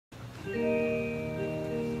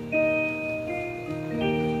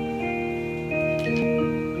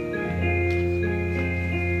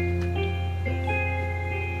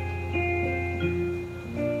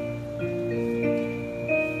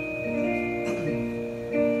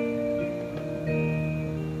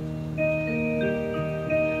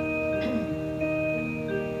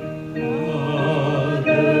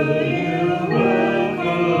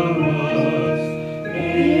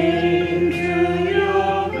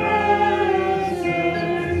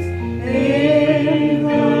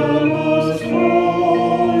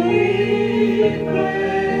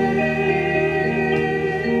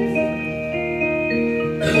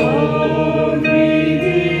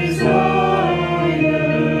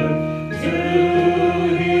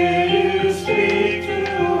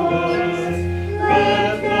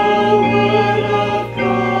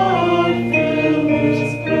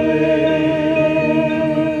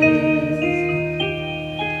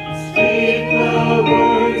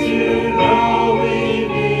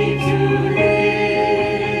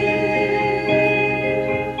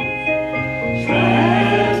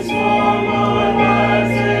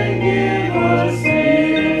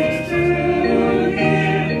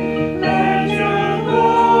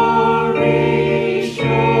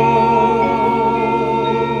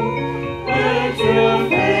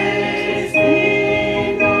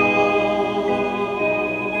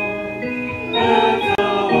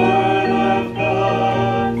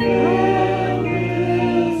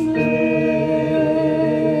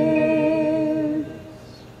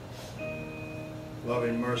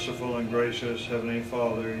Heavenly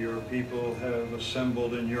Father, your people have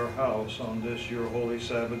assembled in your house on this your holy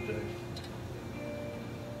Sabbath day.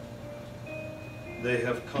 They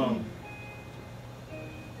have come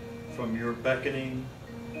from your beckoning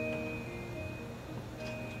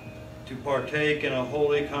to partake in a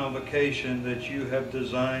holy convocation that you have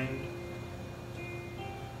designed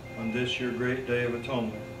on this your great day of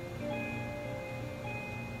atonement.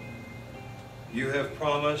 You have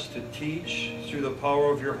promised to teach through the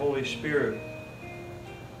power of your Holy Spirit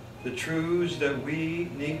the truths that we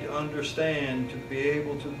need to understand to be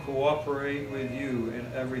able to cooperate with you in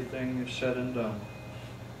everything said and done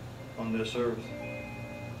on this earth.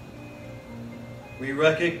 We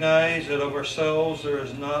recognize that of ourselves there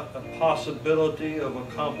is not a possibility of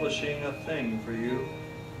accomplishing a thing for you.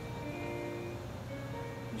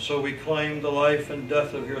 And so we claim the life and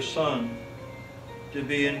death of your Son to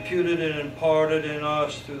be imputed and imparted in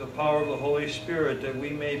us through the power of the Holy Spirit, that we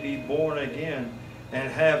may be born again and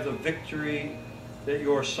have the victory that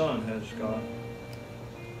your Son has got,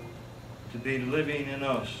 to be living in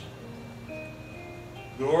us.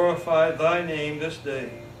 Glorify thy name this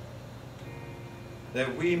day,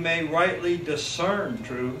 that we may rightly discern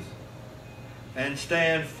truth and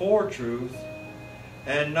stand for truth,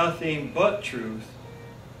 and nothing but truth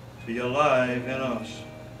be alive in us.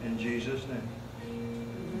 In Jesus' name,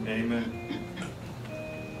 amen.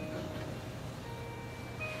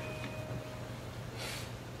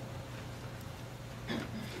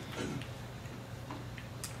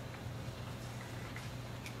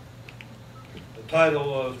 The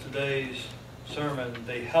title of today's sermon,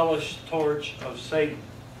 The Hellish Torch of Satan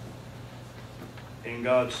in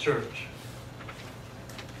God's Church.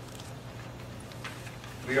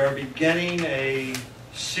 We are beginning a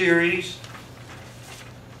series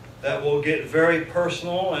that will get very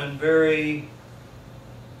personal and very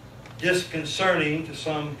disconcerting to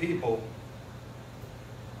some people.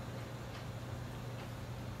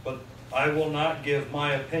 But I will not give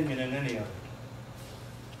my opinion in any of it.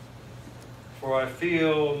 For I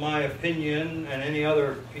feel my opinion and any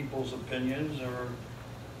other people's opinions are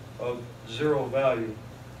of zero value.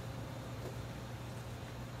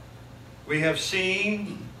 We have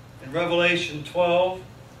seen in Revelation 12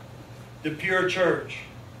 the pure church.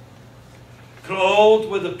 Clothed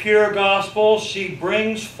with the pure gospel, she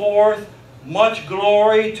brings forth much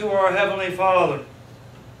glory to our Heavenly Father.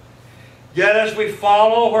 Yet as we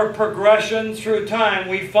follow her progression through time,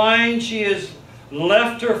 we find she has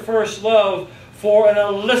left her first love for an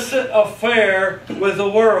illicit affair with the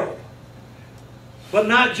world. But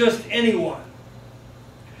not just anyone.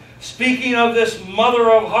 Speaking of this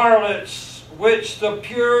mother of harlots, which the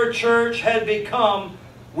pure church had become,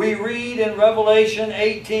 we read in Revelation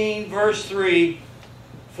 18, verse 3,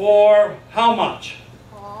 for how much?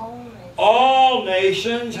 All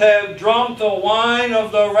nations have drunk the wine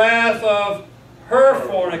of the wrath of her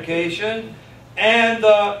fornication, and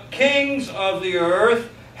the kings of the earth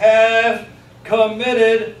have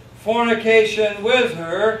committed fornication with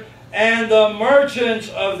her, and the merchants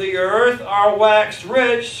of the earth are waxed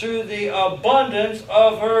rich through the abundance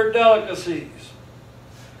of her delicacies.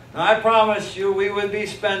 Now, I promised you we would be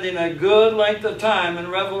spending a good length of time in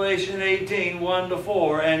Revelation 18, 1 to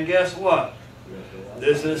 4. And guess what?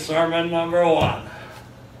 This is sermon number 1.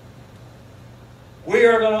 We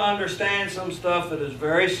are going to understand some stuff that is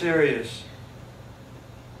very serious.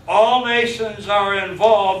 All nations are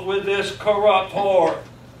involved with this corrupt whore.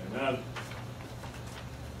 Amen.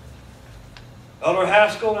 Elder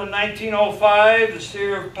Haskell in 1905, the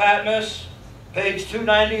seer of Patmos, page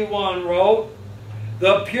 291, wrote,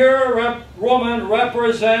 "The pure woman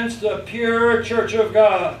represents the pure church of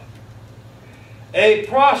God. A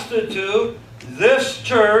prostitute, this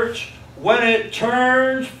church, when it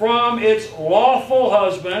turns from its lawful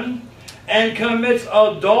husband and commits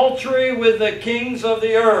adultery with the kings of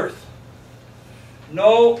the earth."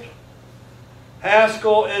 Note,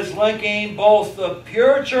 Haskell is linking both the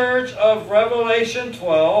pure church of Revelation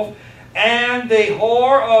 12 and the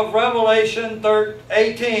whore of Revelation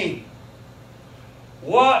 18.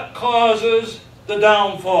 What causes the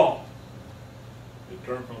downfall? They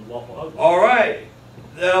turn from the lawful husband. All right.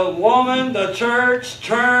 The woman, the church,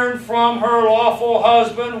 turned from her lawful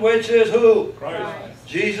husband, which is who? Christ.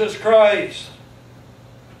 Jesus Christ.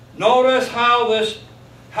 Notice how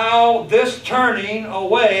this turning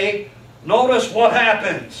away, notice what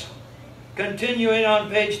happens. Continuing on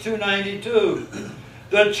page 292.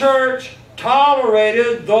 The church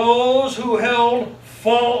tolerated those who held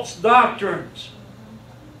false doctrines,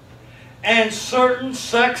 and certain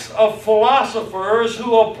sects of philosophers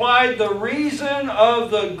who applied the reason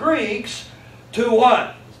of the Greeks to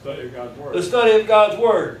what? The study of God's Word. The study of God's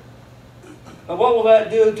Word. Now what will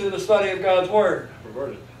that do to the study of God's Word?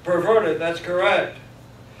 Perverted. Perverted, that's correct.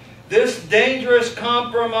 This dangerous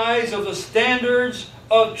compromise of the standards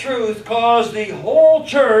of truth caused the whole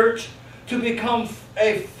church to become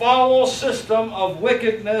a foul system of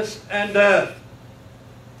wickedness and death.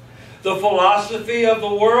 The philosophy of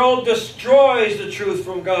the world destroys the truth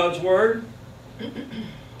from God's Word.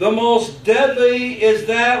 The most deadly is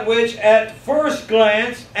that which at first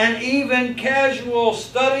glance and even casual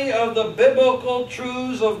study of the biblical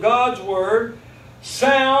truths of God's Word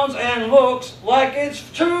sounds and looks like it's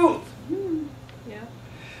truth. Yeah.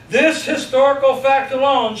 This historical fact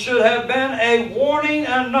alone should have been a warning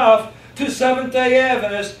enough to Seventh-day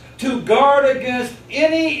Adventists to guard against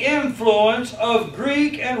any influence of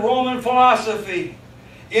Greek and Roman philosophy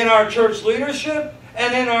in our church leadership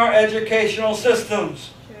and in our educational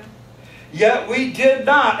systems. Sure. Yet we did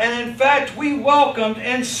not, and in fact we welcomed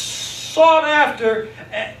and sought after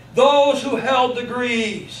those who held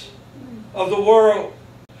degrees of the world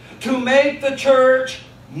to make the church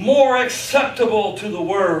more acceptable to the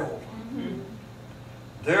world. Mm-hmm.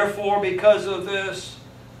 Therefore, because of this,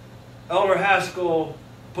 Elder Haskell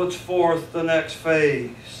puts forth the next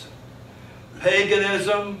phase.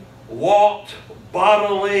 Paganism walked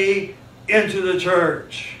bodily into the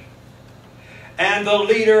church. And the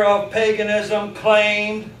leader of paganism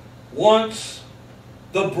claimed once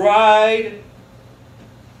the bride,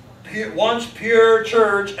 once pure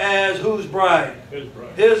church as whose bride? His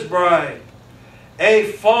bride. His bride. A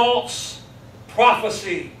false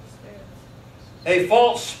prophecy. A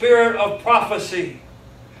false spirit of prophecy.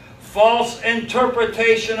 False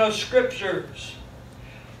interpretation of Scriptures,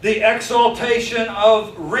 the exaltation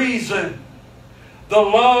of reason, the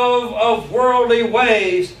love of worldly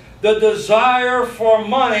ways, the desire for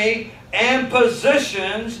money and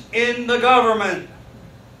positions in the government,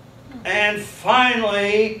 and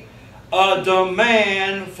finally, a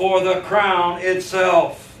demand for the crown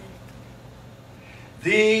itself.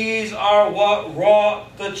 These are what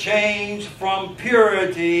wrought the change from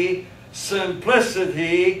purity,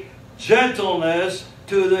 simplicity, gentleness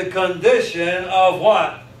to the condition of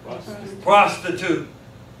what? Prostitute.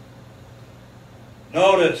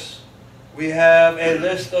 Notice, we have a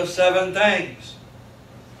list of 7 things.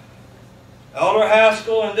 Elder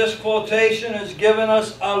Haskell in this quotation has given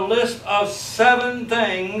us a list of 7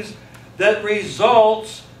 things that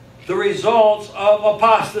the results of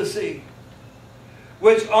apostasy,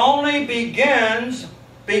 which only begins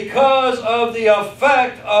because of the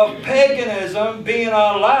effect of paganism being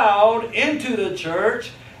allowed into the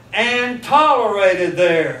church and tolerated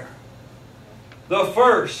there. The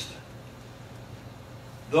first,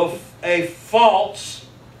 a false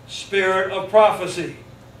spirit of prophecy.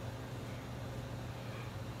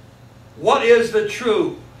 What is the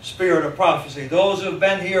true spirit of prophecy? Those who have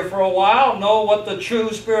been here for a while know what the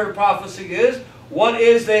true spirit of prophecy is. What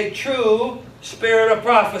is a true spirit of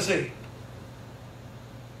prophecy?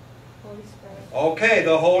 Holy Spirit. Okay,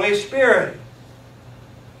 the Holy Spirit.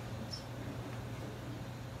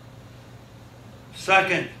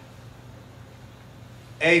 Second,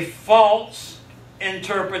 a false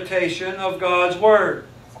interpretation of God's Word.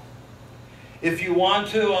 If you want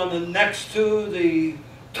to, on the next to the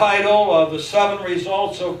title of the 7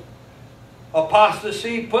 results of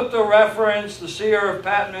apostasy, put the reference, the Seer of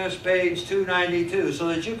Patmos, page 292, so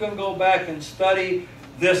that you can go back and study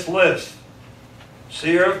this list.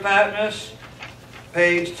 Seer of Patmos,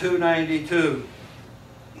 page 292.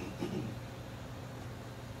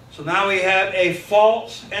 So now we have a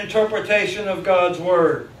false interpretation of God's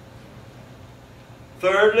Word.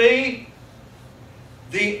 Thirdly,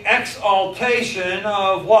 the exaltation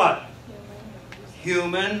of what?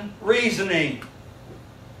 Human reasoning.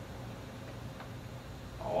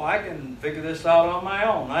 Oh, I can figure this out on my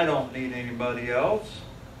own. I don't need anybody else.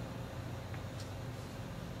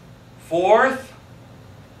 Fourth,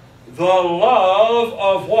 the love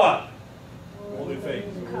of what? Worldly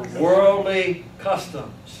faith. Worldly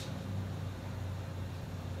customs.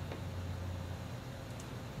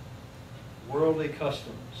 Worldly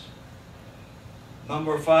customs.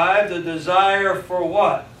 Number 5, the desire for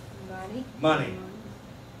what? Money.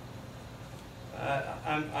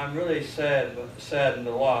 I'm really saddened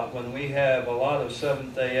a lot when we have a lot of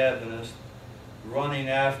Seventh-day Adventists running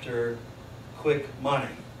after quick money.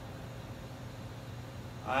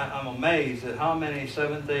 I'm amazed at how many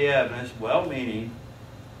Seventh-day Adventists, well-meaning,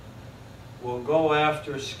 will go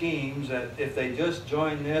after schemes that if they just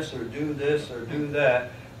join this or do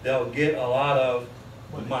that, they'll get a lot of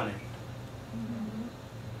money.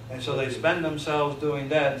 And so they spend themselves doing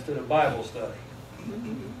that instead of Bible study.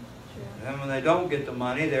 And when they don't get the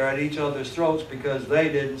money, they're at each other's throats because they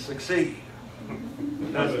didn't succeed.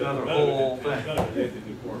 That's another whole thing.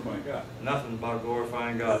 Nothing but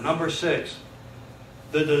glorifying God. Number 6,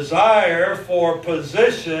 the desire for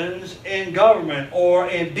positions in government or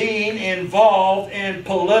in being involved in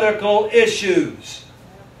political issues.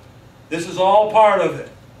 This is all part of it.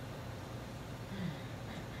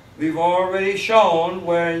 We've already shown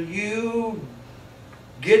when you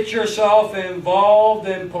get yourself involved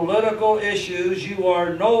in political issues, you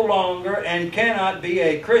are no longer and cannot be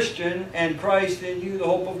a Christian and Christ in you, the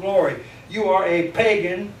hope of glory. You are a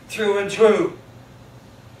pagan through and through.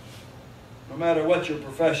 No matter what your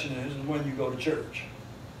profession is and when you go to church.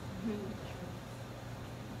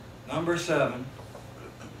 Number 7,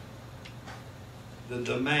 the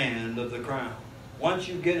demand of the crown. Once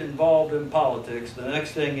you get involved in politics, the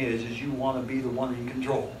next thing is you want to be the one in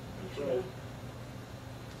control. That's right.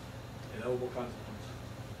 Inevitable consequence.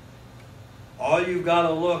 All you've got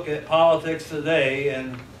to look at politics today,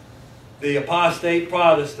 and the apostate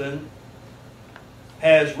Protestant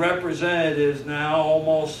has representatives now,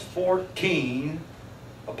 almost 14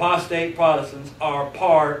 apostate Protestants are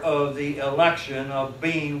part of the election of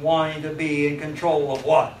wanting to be in control of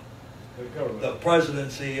what? The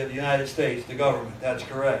presidency of the United States, the government. That's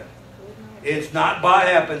correct. It's not by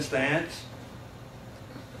happenstance.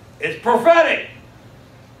 It's prophetic.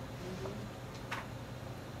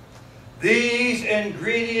 These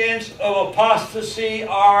ingredients of apostasy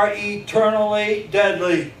are eternally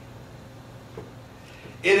deadly.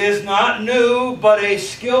 It is not new, but a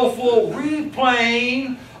skillful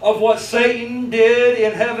replaying of what Satan did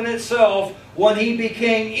in heaven itself when he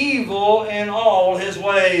became evil in all his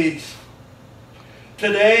ways.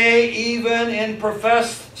 Today, even in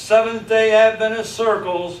professed Seventh-day Adventist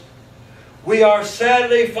circles, we are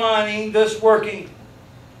sadly finding this working.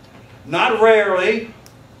 Not rarely,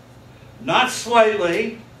 not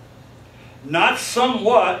slightly, not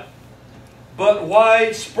somewhat, but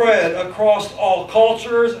widespread across all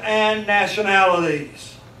cultures and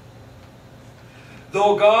nationalities.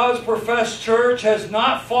 Though God's professed church has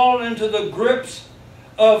not fallen into the grips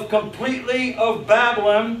completely of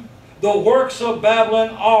Babylon, the works of Babylon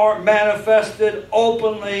are manifested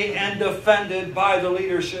openly and defended by the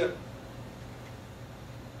leadership,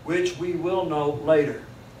 which we will note later.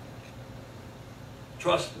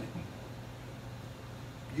 Trust me.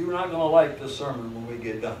 You're not going to like this sermon when we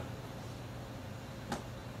get done.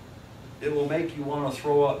 It will make you want to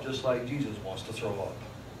throw up just like Jesus wants to throw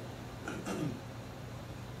up.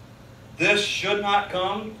 This should not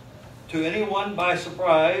come to anyone by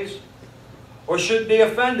surprise or should be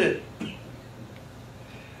offended.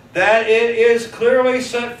 That it is clearly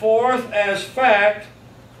set forth as fact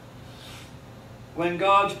when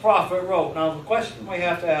God's prophet wrote. Now the question we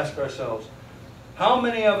have to ask ourselves, how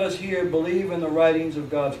many of us here believe in the writings of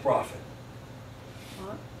God's prophet?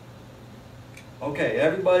 Okay,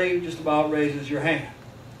 everybody just about raises your hand.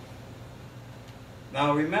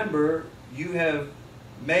 Now remember, you have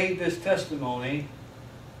made this testimony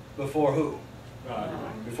before who?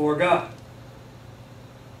 God. Before God.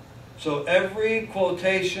 So every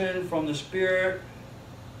quotation from the Spirit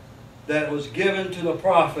that was given to the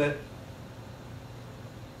prophet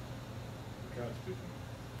God speaking.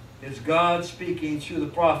 is God speaking through the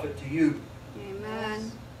prophet to you.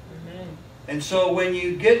 Amen. Amen. And so when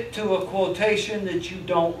you get to a quotation that you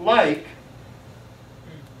don't like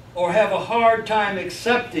or have a hard time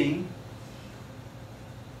accepting,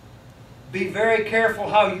 be very careful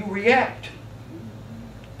how you react.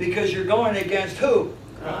 Because you're going against who?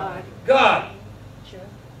 God. God. Sure.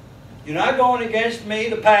 You're not going against me,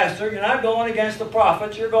 the pastor. You're not going against the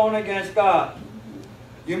prophets. You're going against God.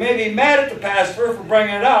 You may be mad at the pastor for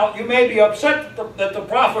bringing it out. You may be upset that the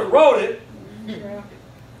prophet wrote it. Yeah.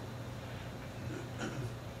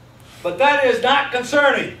 But that is not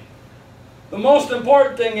concerning. The most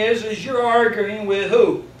important thing is you're arguing with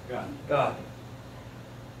who? God. God.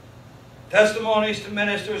 Testimonies to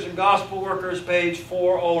Ministers and Gospel Workers, page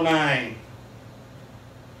 409.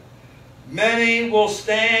 Many will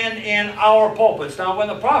stand in our pulpits. Now, when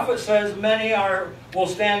the prophet says many will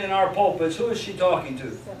stand in our pulpits, who is she talking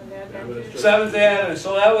to? Seventh-day Adventist. Seventh-day Adventists.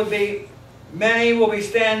 So that would be, many will be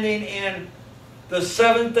standing in the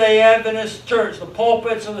Seventh-day Adventist church, the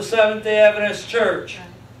pulpits of the Seventh-day Adventist church,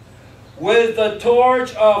 with the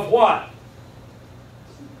torch of what?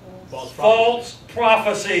 False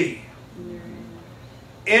prophecy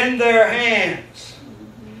in their hands,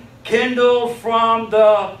 kindled from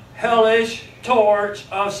the hellish torch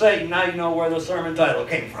of Satan. Now you know where the sermon title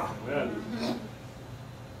came from. Amen.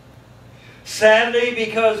 Sadly,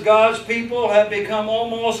 because God's people have become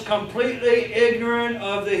almost completely ignorant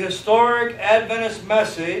of the historic Adventist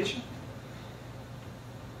message,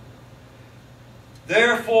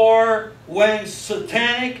 therefore, when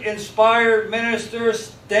satanic-inspired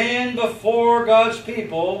ministers stand before God's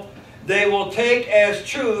people, they will take as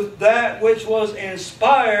truth that which was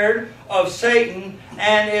inspired of Satan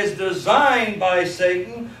and is designed by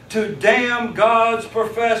Satan to damn God's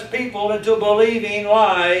professed people into believing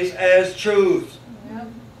lies as truth. Yep.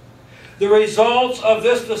 The results of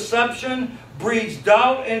this deception breeds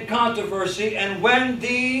doubt and controversy, and when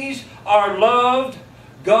these are loved,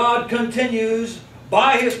 God continues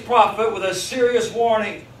by His prophet with a serious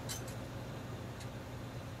warning.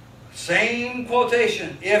 Same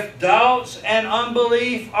quotation. If doubts and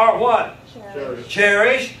unbelief are what? Cherish.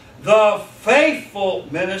 Cherished, the faithful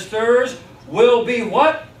ministers will be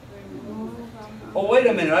what? Oh, wait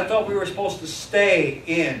a minute. I thought we were supposed to stay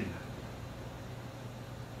in.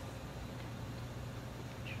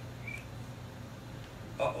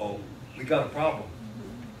 Uh-oh. We got a problem.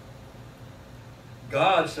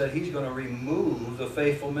 God said He's going to remove the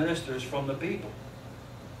faithful ministers from the people.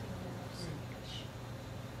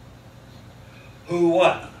 Who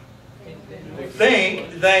what?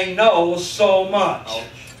 Think they know so much. Ouch.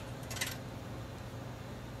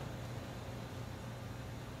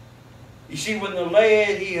 You see, when the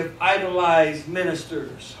laity have idolized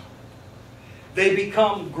ministers, they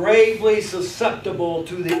become gravely susceptible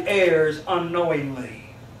to the errors unknowingly.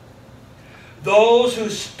 Those who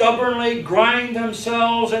stubbornly grind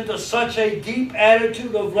themselves into such a deep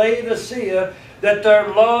attitude of Laodicea that their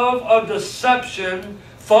love of deception,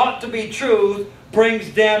 thought to be truth, brings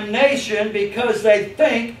damnation because they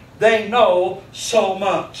think they know so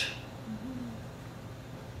much.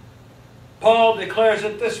 Paul declares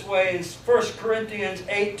it this way in 1 Corinthians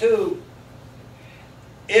 8:2.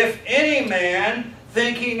 If any man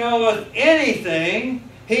think he knoweth anything,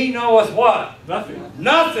 he knoweth what? Nothing.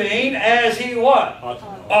 Nothing as he what? Ought to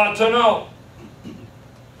know. Ought to know.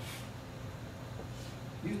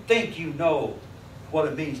 You think you know what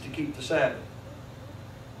it means to keep the Sabbath.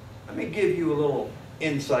 Let me give you a little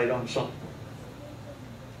insight on something.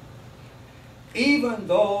 Even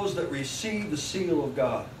those that receive the seal of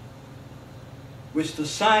God, which the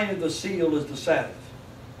sign of the seal is the Sabbath,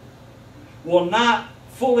 will not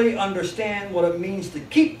fully understand what it means to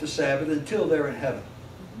keep the Sabbath until they're in heaven.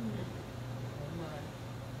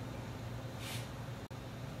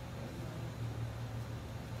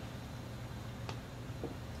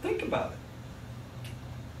 Think about it.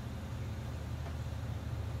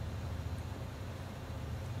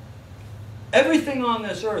 Everything on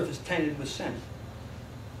this earth is tainted with sin.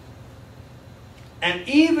 And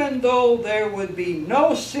even though there would be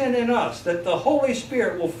no sin in us, that the Holy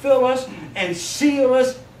Spirit will fill us and seal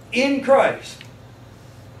us in Christ,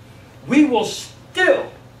 we will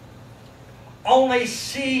still only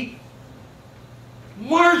see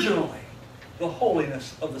marginally the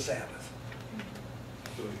holiness of the Sabbath.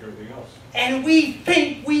 So like everything else. And we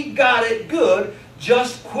think we got it good,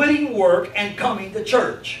 just quitting work and coming to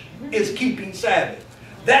church is keeping Sabbath.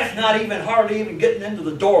 That's not even hardly even getting into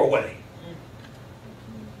the doorway.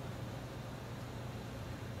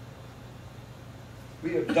 We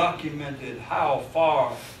we have documented how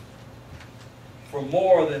far, for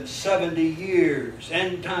more than 70 years,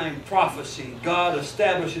 end-time prophecy God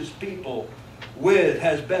establishes people with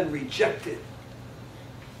has been rejected.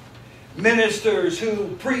 Ministers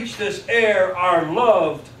who preach this error are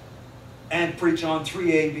loved and preach on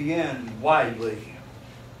 3ABN widely.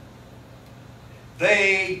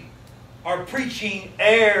 They are preaching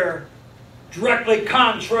error directly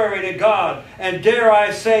contrary to God, and dare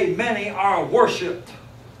I say, many are worshipped.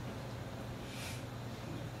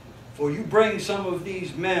 For you bring some of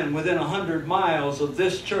these men within 100 miles of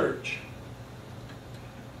this church,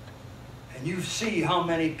 and you see how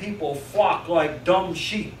many people flock like dumb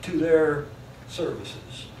sheep to their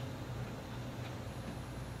services,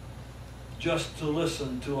 just to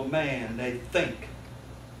listen to a man they think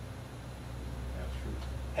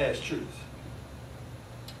has truth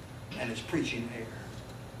and is preaching error.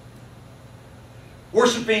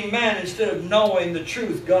 Worshipping men instead of knowing the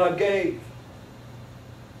truth God gave.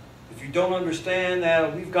 If you don't understand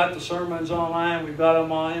that, we've got the sermons online. We've got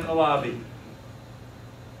them on in the lobby.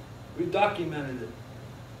 We've documented it.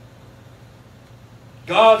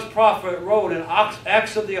 God's prophet wrote in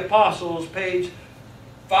Acts of the Apostles, page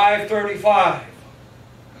 535,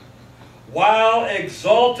 while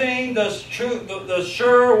exalting the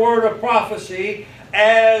sure word of prophecy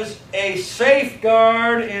as a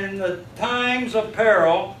safeguard in the times of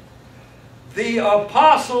peril, the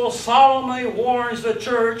apostle solemnly warns the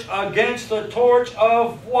church against the torch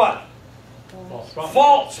of what?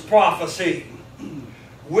 False prophecy,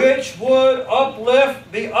 which would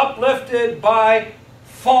be uplifted by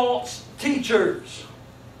false teachers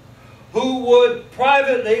who would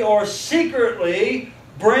privately or secretly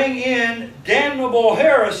bring in damnable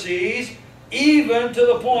heresies, even to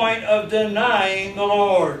the point of denying the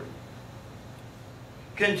Lord.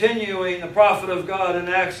 Continuing, the prophet of God in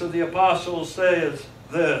Acts of the Apostles says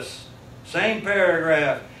this, same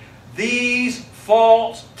paragraph, these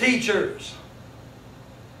false teachers,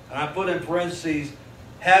 and I put in parentheses,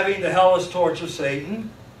 having the hellish torch of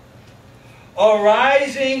Satan,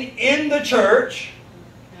 arising in the church,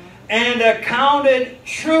 and accounted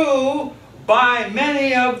true by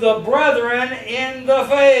many of the brethren in the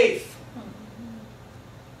faith.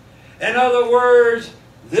 In other words,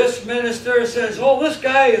 this minister says, oh, this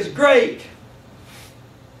guy is great.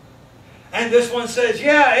 And this one says,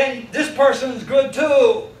 yeah, and this person's good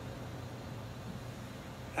too.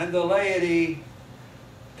 And the laity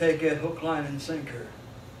take it hook, line, and sinker.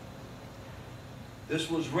 This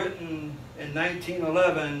was written in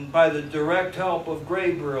 1911 by the direct help of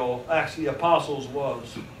Gabriel, Acts of the Apostles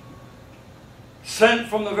was. Sent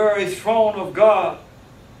from the very throne of God.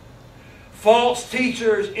 False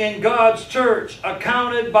teachers in God's church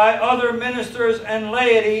accounted by other ministers and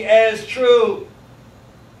laity as true.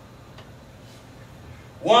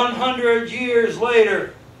 100 years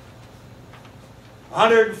later,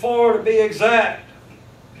 104 to be exact,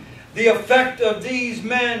 the effect of these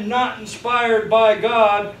men not inspired by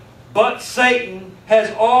God but Satan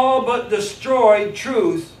has all but destroyed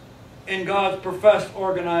truth in God's professed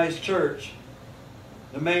organized church.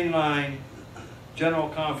 The mainline General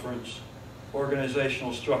Conference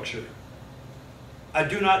organizational structure. I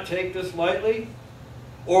do not take this lightly,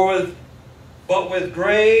 but with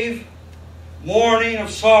grave mourning of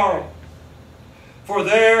sorrow. For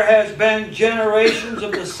there has been generations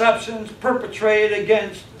of deceptions perpetrated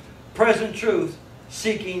against present truth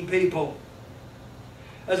seeking people.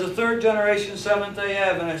 As a third generation Seventh-day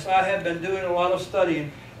Adventist, I have been doing a lot of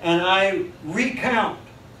studying, and I recount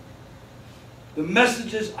the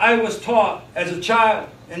messages I was taught as a child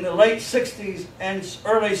in the late 60s and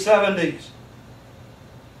early 70s.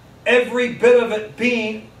 Every bit of it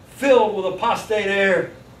being filled with apostate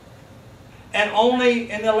error. And only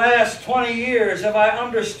in the last 20 years have I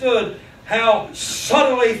understood how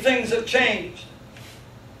subtly things have changed.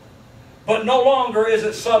 But no longer is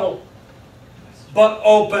it subtle, but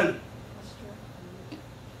open.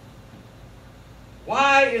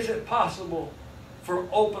 Why is it possible for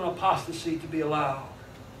open apostasy to be allowed?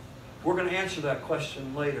 We're going to answer that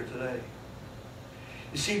question later today.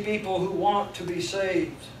 You see, people who want to be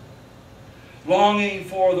saved, longing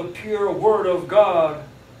for the pure Word of God,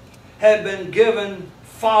 have been given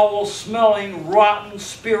foul-smelling, rotten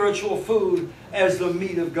spiritual food as the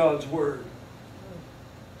meat of God's Word.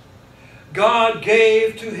 God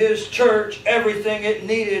gave to His church everything it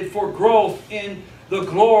needed for growth in the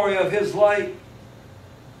glory of His light.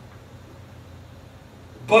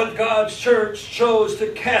 But God's church chose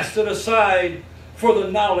to cast it aside for the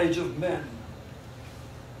knowledge of men.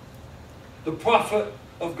 The prophet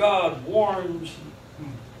of God warns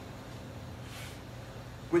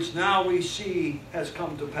which now we see has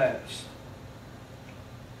come to pass.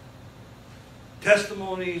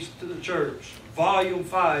 Testimonies to the Church, Volume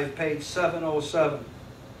 5, page 707.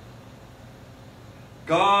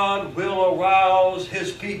 God will arouse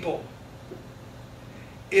His people.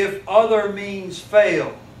 If other means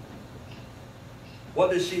fail,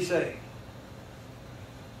 what does He say?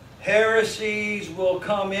 Heresies will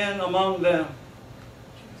come in among them,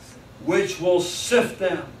 which will sift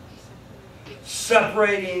them,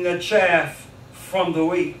 separating the chaff from the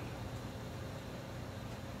wheat.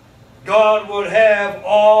 God would have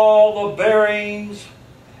all the bearings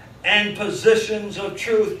and positions of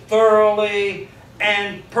truth thoroughly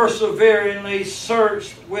and perseveringly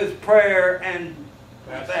searched with prayer and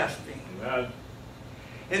fasting. Amen.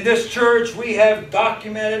 In this church, we have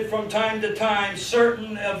documented from time to time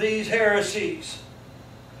certain of these heresies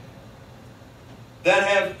that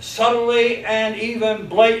have subtly and even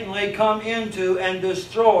blatantly come into and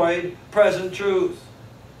destroyed present truth.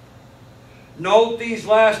 Note these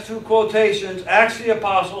last two quotations, Acts of the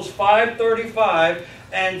Apostles 5:35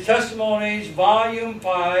 and Testimonies Volume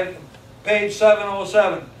 5, page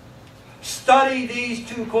 707. Study these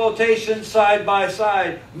two quotations side by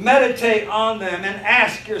side. Meditate on them and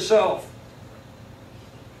ask yourself,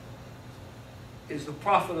 is the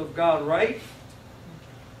prophet of God right?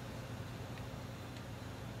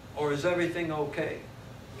 Or is everything okay?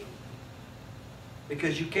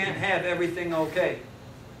 Because you can't have everything okay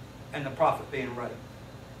and the prophet being right.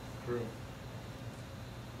 True.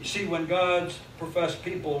 You see, when God's professed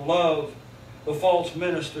people love the false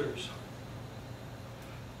ministers,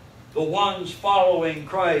 the ones following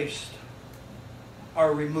Christ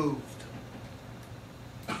are removed.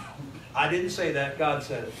 I didn't say that, God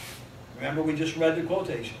said it. Remember, we just read the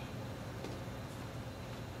quotation.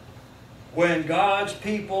 When God's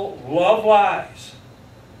people love lies,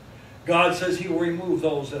 God says He will remove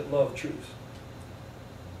those that love truth.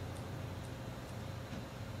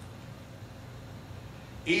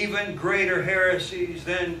 Even greater heresies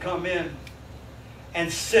then come in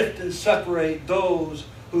and sift and separate those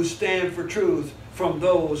who stand for truth from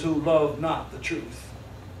those who love not the truth.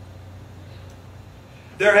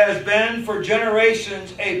 There has been for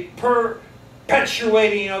generations a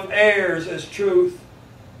perpetuating of errors as truth.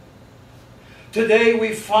 Today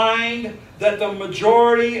we find that the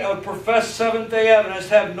majority of professed Seventh-day Adventists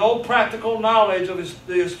have no practical knowledge of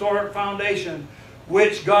the historic foundation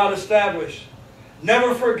which God established.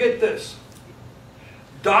 Never forget this.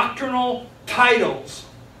 Doctrinal titles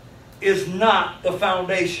is not the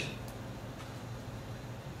foundation.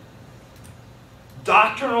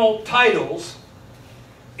 Doctrinal titles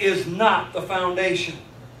is not the foundation.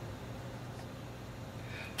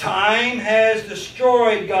 Time has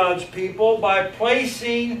destroyed God's people by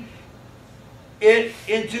placing it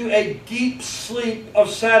into a deep sleep of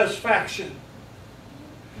satisfaction.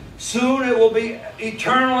 Soon it will be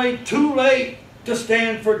eternally too late to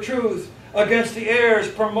stand for truth against the errors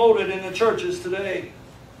promoted in the churches today.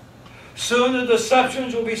 Soon the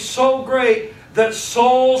deceptions will be so great that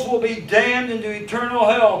souls will be damned into eternal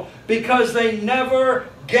hell because they never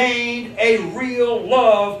gained a real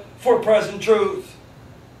love for present truth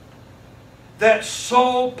that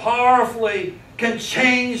so powerfully can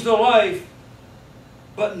change the life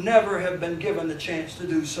but never have been given the chance to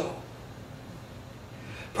do so.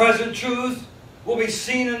 Present truth will be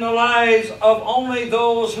seen in the lives of only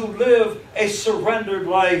those who live a surrendered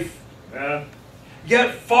life. Amen.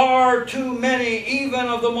 Yet far too many, even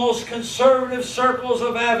of the most conservative circles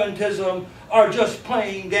of Adventism, are just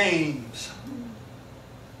playing games.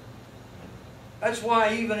 That's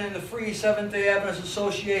why even in the Free Seventh-day Adventist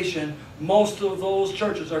Association, most of those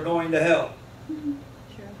churches are going to hell.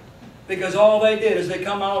 Sure. Because all they did is they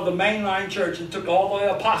come out of the mainline church and took all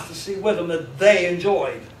the apostasy with them that they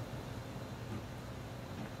enjoyed.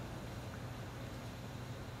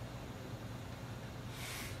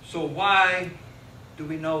 So why do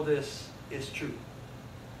we know this is true?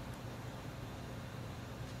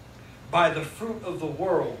 By the fruit of the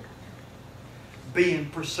world being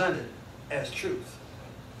presented as truth.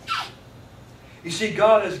 You see,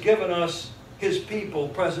 God has given us His people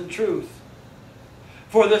present truth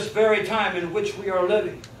for this very time in which we are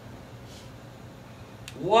living.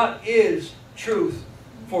 What is truth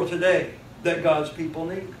for today that God's people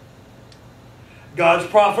need? God's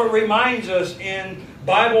prophet reminds us in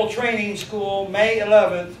Bible Training School, May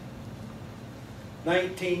 11th,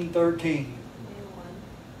 1913.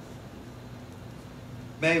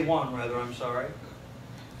 May 1, I'm sorry.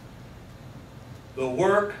 The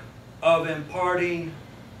work of imparting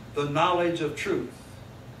the knowledge of truth.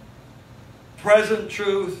 Present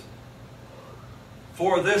truth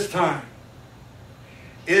for this time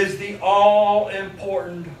is the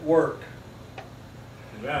all-important work.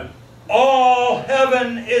 Amen. All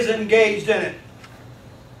heaven is engaged in it.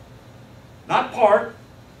 Not part.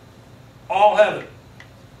 All heaven.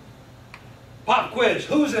 Pop quiz.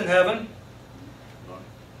 Who's in heaven?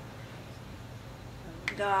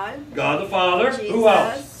 God. God the Father. Jesus, Who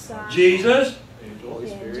else? Son. Jesus. Angels. Holy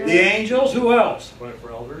Spirit. The angels. Who else?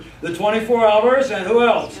 24 elders. The 24 elders. And who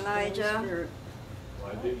else? Elijah.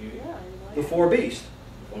 Elijah, Enoch. The 4 beasts.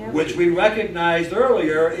 Yeah. Which we recognized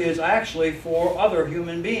earlier is actually 4 other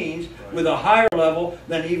human beings with a higher level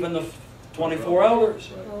than even the 24 elders.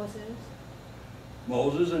 Moses.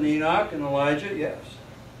 Moses and Enoch and Elijah, yes.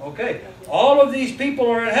 Okay. All of these people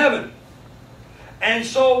are in heaven. And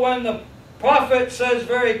so when the prophet says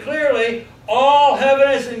very clearly, all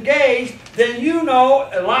heaven is engaged, then you know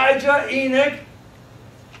Elijah, Enoch,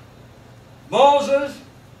 Moses,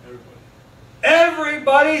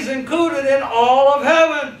 everybody's included in all of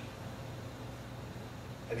heaven.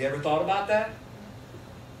 Have you ever thought about that?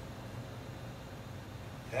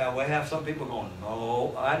 Yeah, we have some people going,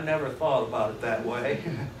 no, I never thought about it that way.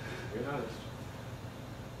 Be honest.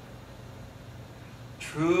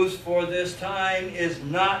 Truth for this time is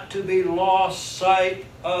not to be lost sight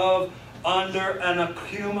of under an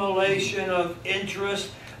accumulation of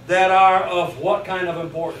interests that are of what kind of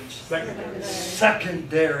importance? Secondary.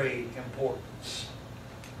 Secondary importance.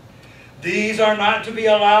 These are not to be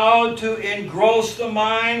allowed to engross the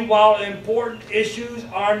mind while important issues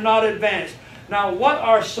are not advanced. Now, what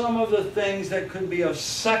are some of the things that could be of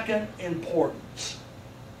second importance?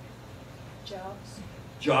 Jobs.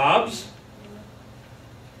 Jobs,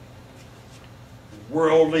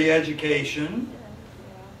 worldly education,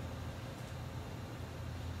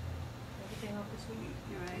 Everything else this week.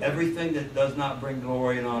 Right. everything that does not bring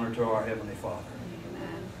glory and honor to our Heavenly Father.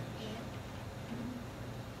 Amen.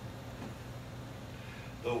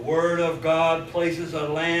 The Word of God places a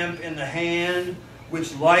lamp in the hand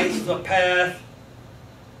which lights the path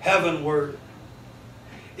heavenward.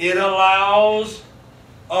 It allows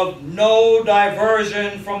of no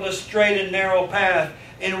diversion from the straight and narrow path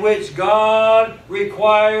in which God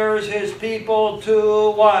requires His people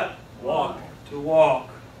to what? Walk. To walk.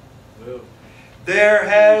 Live. There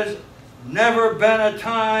has never been a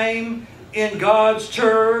time in God's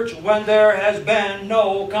church when there has been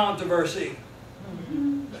no controversy.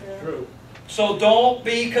 That's true. So don't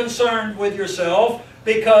be concerned with yourself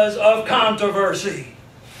because of controversy.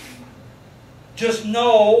 Just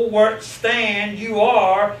know what stand you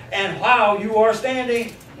are and how you are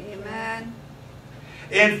standing. Amen.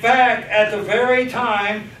 In fact, at the very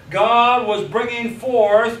time God was bringing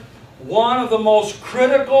forth one of the most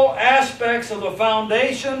critical aspects of the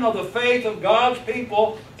foundation of the faith of God's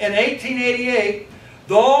people in 1888,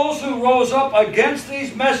 those who rose up against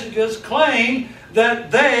these messages claimed that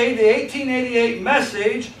the 1888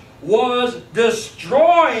 message was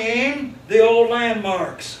destroying the old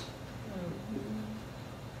landmarks.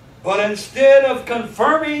 But instead of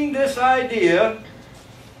confirming this idea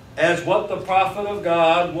as what the prophet of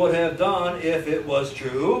God would have done if it was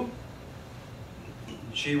true,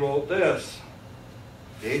 she wrote this.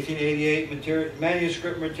 The 1888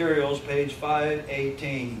 manuscript materials, page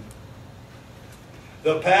 518.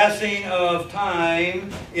 The passing of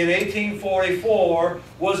time in 1844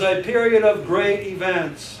 was a period of great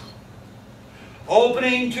events.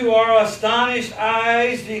 Opening to our astonished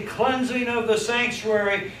eyes the cleansing of the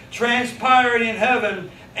sanctuary transpired in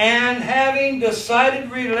heaven, and having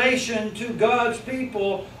decided relation to God's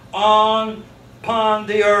people upon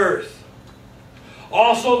the earth.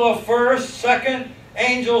 Also the first, second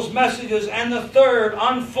angel's messages, and the third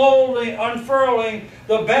unfurling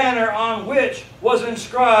the banner on which was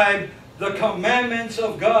inscribed the commandments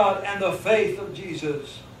of God and the faith of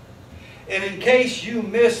Jesus. And in case you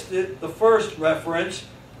missed it, the first reference,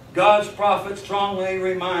 God's prophet strongly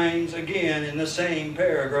reminds again in the same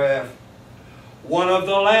paragraph. One of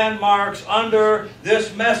the landmarks under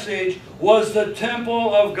this message was the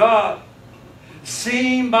temple of God,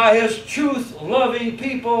 seen by His truth-loving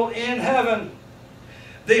people in heaven.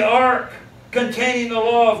 The ark containing the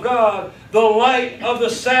law of God, the light of the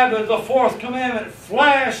Sabbath, the fourth commandment,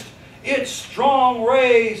 flashed its strong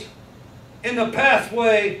rays in the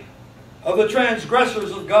pathway of the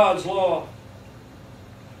transgressors of God's law.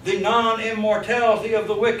 The non-immortality of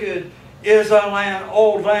the wicked is an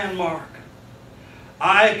old landmark.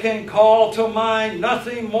 I can call to mind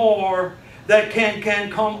nothing more that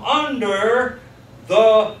can come under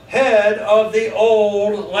the head of the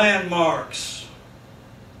old landmarks.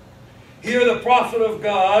 Here the prophet of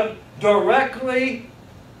God directly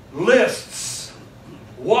lists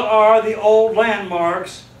what are the old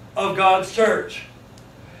landmarks of God's church.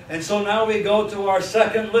 And so now we go to our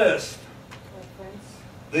second list, Reference.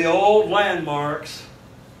 the old landmarks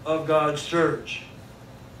of God's church.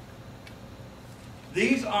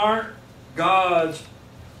 These aren't God's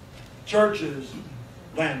church's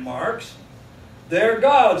landmarks. They're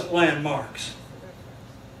God's landmarks.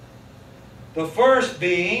 The first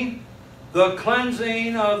being the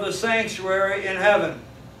cleansing of the sanctuary in heaven.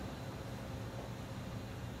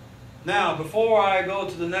 Now, before I go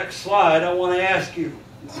to the next slide, I want to ask you,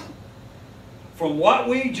 from what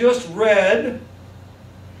we just read,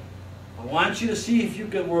 I want you to see if you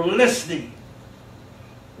were listening.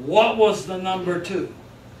 What was the number 2?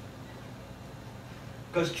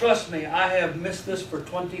 Because trust me, I have missed this for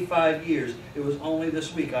 25 years. It was only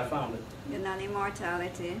this week I found it. The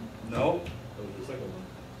non-immortality. No, That was the second one.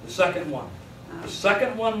 the second one. The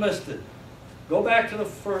second one listed. Go back to the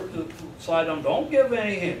first slide. Don't give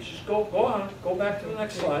any hints. Just go on. Go back to the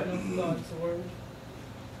next slide.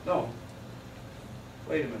 No.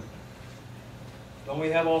 Wait a minute. Don't we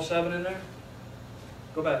have all 7 in there?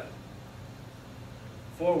 Go back.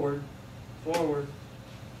 Forward. Forward.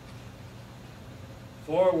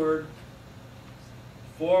 Forward.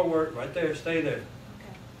 Forward. Right there. Stay there.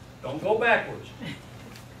 Okay. Don't go backwards.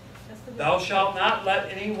 That's the Thou shalt not let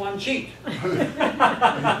anyone cheat. Okay.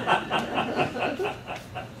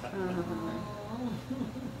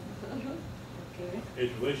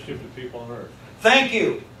 His relationship with people on earth. Thank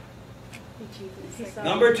you. He saw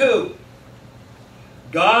Number 2.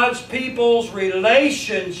 God's people's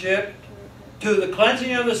relationship to the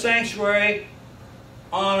cleansing of the sanctuary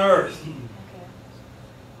on earth. Okay.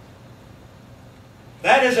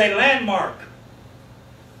 That is a landmark.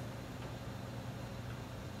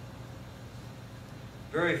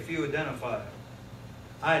 Very few identify it.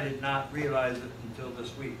 I did not realize it until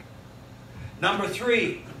this week. Number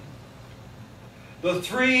 3. The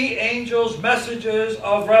 3 angels' messages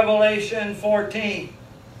of Revelation 14.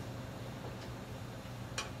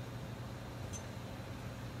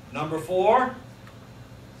 Number 4.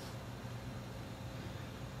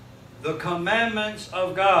 The commandments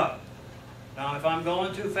of God. Now, if I'm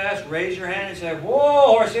going too fast, raise your hand and say,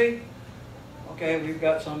 "Whoa, horsey!" Okay, we've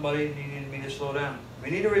got somebody needing me to slow down.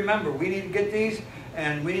 We need to remember, we need to get these,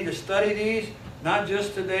 and we need to study these, not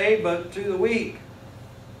just today, but through the week,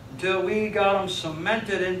 until we got them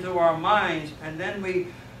cemented into our minds, and then we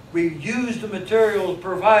use the materials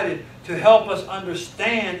provided to help us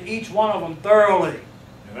understand each one of them thoroughly.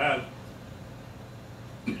 Amen.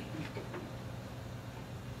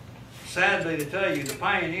 Sadly to tell you, the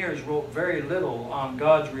pioneers wrote very little on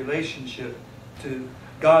God's relationship to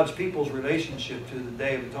God's people's relationship to the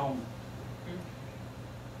Day of Atonement.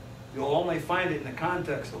 You'll only find it in the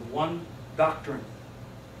context of one doctrine.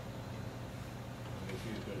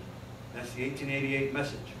 That's the 1888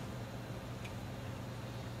 message.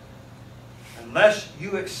 Unless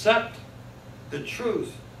you accept the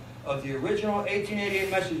truth of the original 1888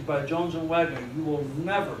 message by Jones and Wagner, you will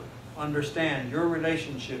never understand your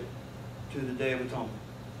relationship to the Day of Atonement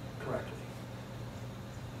correctly.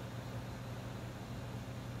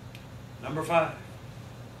 Number 5,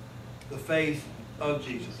 the faith of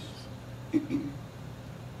Jesus.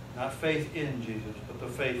 Not faith in Jesus, but the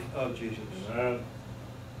faith of Jesus. Amen.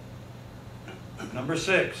 Number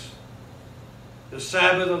 6, the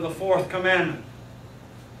Sabbath of the 4th commandment.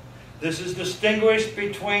 This is distinguished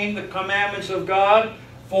between the commandments of God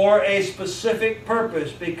for a specific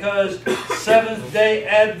purpose, because Seventh-day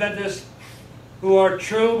Adventists who are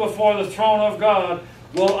true before the throne of God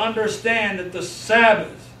will understand that the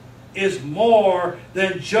Sabbath is more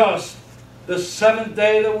than just the 7th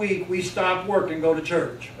day of the week we stop work and go to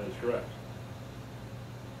church. That's correct.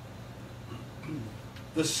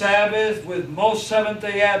 The Sabbath with most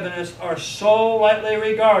Seventh-day Adventists are so lightly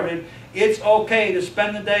regarded, it's okay to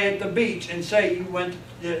spend the day at the beach and say you went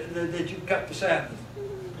that you kept the Sabbath.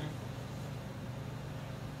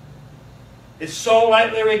 It's so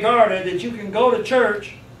lightly regarded that you can go to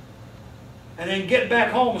church and then get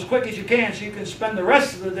back home as quick as you can so you can spend the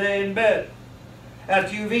rest of the day in bed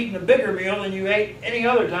after you've eaten a bigger meal than you ate any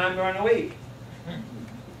other time during the week.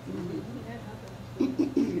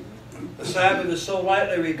 The Sabbath is so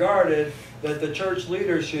lightly regarded that the church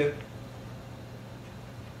leadership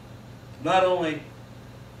not only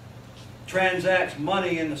transacts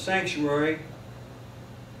money in the sanctuary,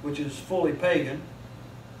 which is fully pagan,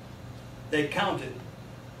 they count it.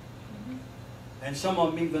 And some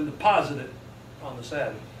of them even deposit it on the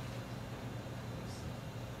Sabbath.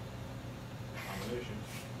 Combination.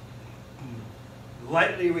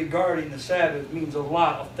 Lightly regarding the Sabbath means a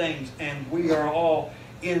lot of things, and we are all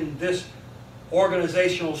in this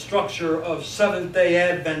organizational structure of Seventh-day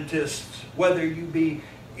Adventists, whether you be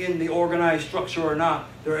in the organized structure or not,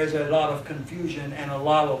 there is a lot of confusion and a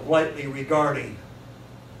lot of lightly regarding.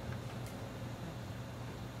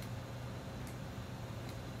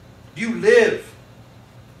 You live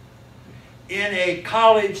in a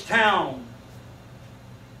college town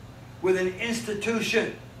with an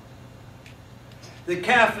institution. The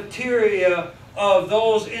cafeteria of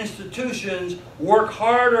those institutions work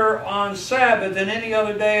harder on Sabbath than any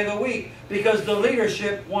other day of the week because the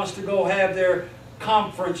leadership wants to go have their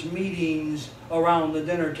conference meetings around the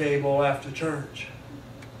dinner table after church.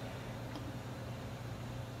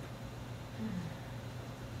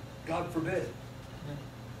 God forbid.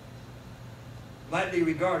 Lightly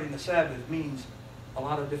regarding the Sabbath means a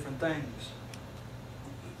lot of different things.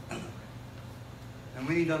 And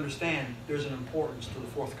we need to understand there's an importance to the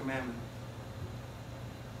fourth commandment.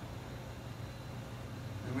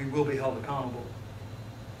 And we will be held accountable.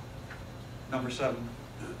 Number 7.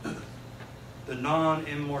 The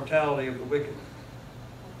non-immortality of the wicked.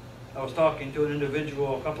 I was talking to an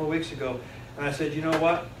individual a couple of weeks ago, and I said, you know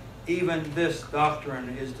what? Even this doctrine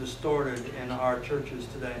is distorted in our churches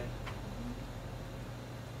today.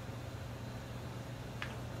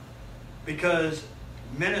 Because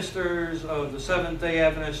ministers of the Seventh-day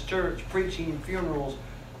Adventist Church preaching funerals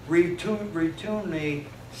routinely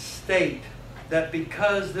state that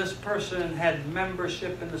because this person had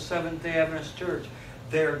membership in the Seventh-day Adventist Church,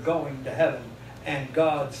 they're going to heaven. And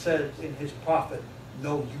God says in His prophet,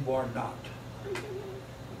 no, you are not.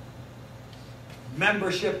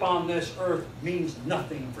 Membership on this earth means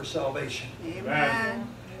nothing for salvation. Amen.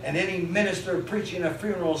 And any minister preaching a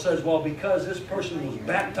funeral says, well, because this person was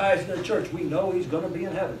baptized in the church, we know he's going to be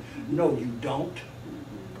in heaven. No, you don't.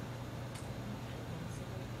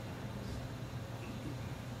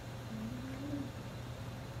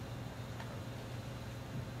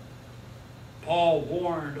 Paul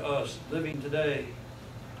warned us living today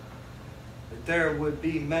that there would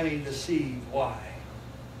be many deceived. Why?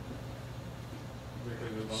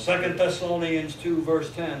 2 Thessalonians 2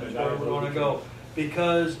 verse 10 is where we want to go.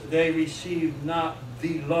 Because they received not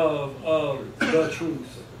the love of the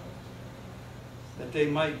truth, that they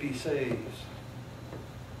might be saved.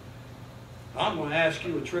 I'm going to ask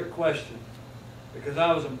you a trick question, because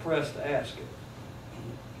I was impressed to ask it.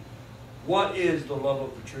 What is the love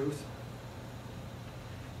of the truth?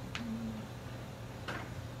 Are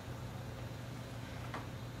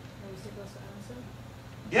you supposed to answer?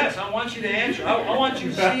 Yes, I want you to answer. I want you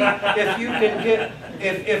to see if you can get,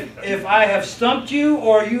 if I have stumped you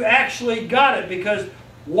or you actually got it. Because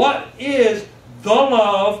what is the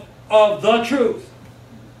love of the truth?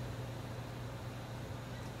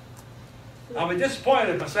 I'll be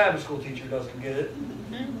disappointed if my Sabbath school teacher doesn't get it.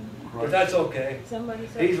 But that's okay. Somebody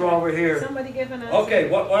He's over here. Somebody give an answer. Okay,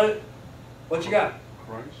 what you got?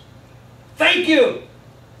 Christ. Thank you!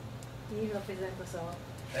 He represents us all.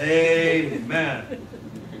 Amen.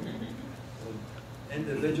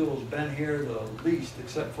 Individuals been here the least,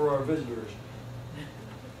 except for our visitors.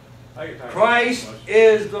 Christ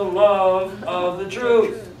is the love of the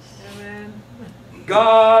truth. Amen.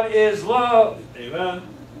 God is love. Amen.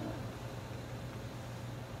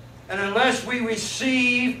 And unless we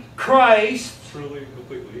receive Christ Truly and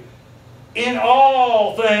completely. in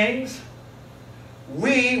all things,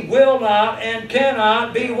 we will not and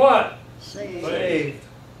cannot be what? Saved.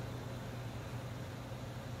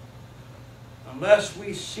 Unless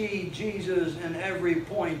we see Jesus in every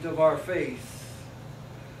point of our faith,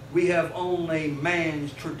 we have only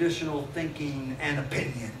man's traditional thinking and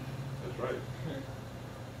opinion. That's right.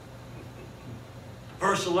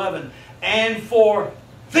 Verse 11, and for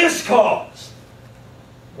this cause.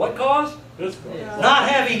 What cause? This cause. Yeah. Not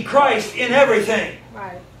having Christ in everything.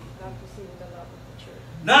 Right. Not receiving the love of the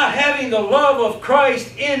church. Not having the love of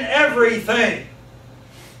Christ in everything.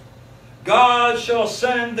 God shall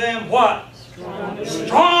send them what?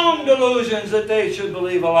 Strong delusions that they should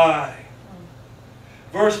believe a lie.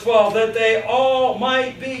 Verse 12, that they all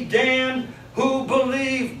might be damned who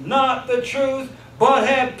believe not the truth, but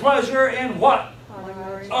have pleasure in what?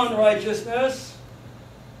 Unrighteousness.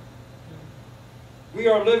 We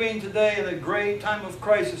are living today in a great time of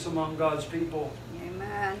crisis among God's people.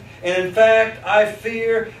 Amen. And in fact, I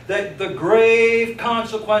fear that the grave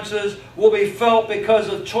consequences will be felt because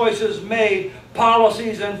of choices made,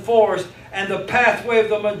 policies enforced, and the pathway of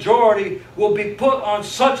the majority will be put on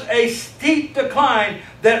such a steep decline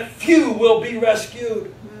that few will be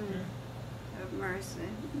rescued. Have mercy.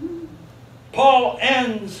 Paul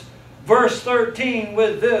ends verse 13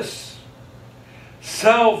 with this: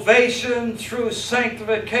 salvation through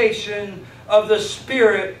sanctification of the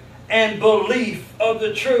Spirit and belief of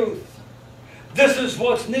the truth. This is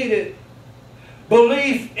what's needed.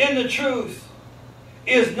 Belief in the truth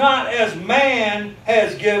is not as man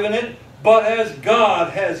has given it, but as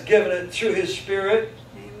God has given it through His Spirit.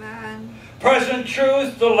 Amen. Present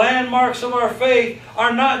truth, the landmarks of our faith,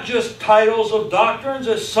 are not just titles of doctrines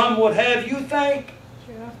as some would have you think.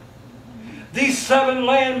 Sure. These 7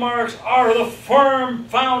 landmarks are the firm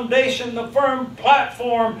foundation, the firm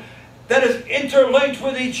platform that is interlinked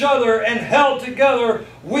with each other and held together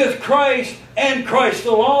with Christ and Christ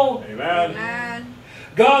alone. Amen. Amen.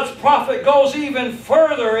 God's prophet goes even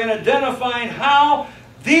further in identifying how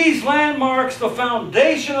these landmarks, the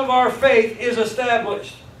foundation of our faith, is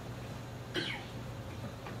established.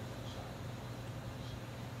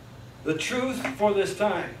 The truth for this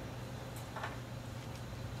time.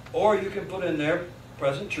 Or you can put in there,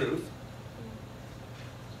 present truth.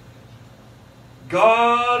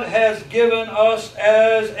 God has given us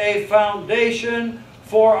as a foundation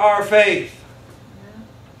for our faith.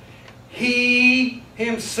 He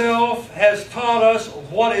Himself has taught us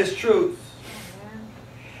what is truth.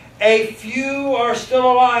 A few are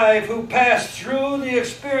still alive who passed through the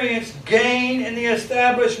experience gained in the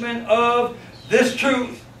establishment of this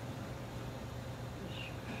truth.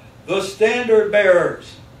 The standard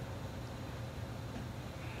bearers.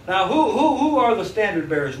 Now, who are the standard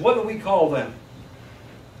bearers? What do we call them?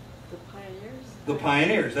 The pioneers. The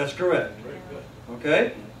pioneers, that's correct. Very good.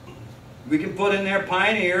 Okay? We can put in there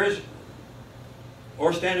pioneers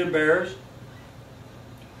or standard bearers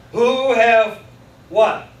who have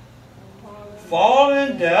what?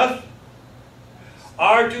 Fallen in death,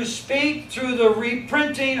 are to speak through the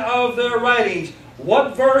reprinting of their writings.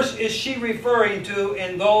 What verse is she referring to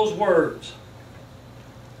in those words?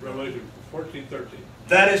 Revelation 14:13.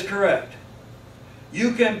 That is correct.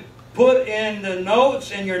 You can put in the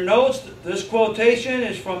notes, in your notes, this quotation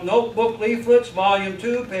is from Notebook Leaflets, Volume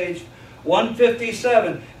 2, page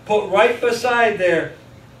 157. Put right beside there,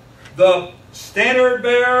 the standard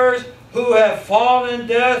bearers who have fallen in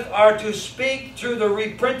death are to speak through the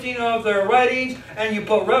reprinting of their writings, and you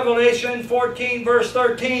put Revelation 14, verse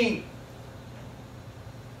 13.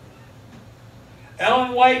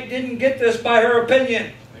 Ellen White didn't get this by her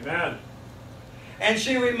opinion. Amen. And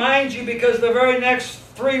she reminds you because the very next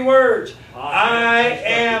 3 words, I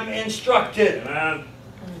am instructed. Amen.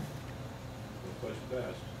 No question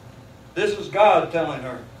asked. This is God telling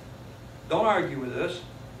her. Don't argue with this.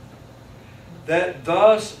 That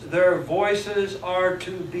thus their voices are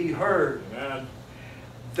to be heard. Amen.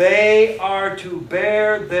 They are to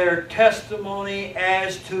bear their testimony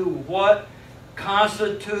as to what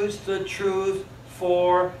constitutes the truth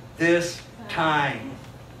for this time.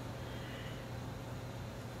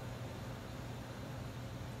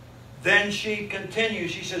 Then she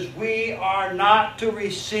continues. She says, we are not to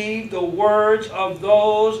receive the words of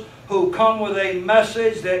those who come with a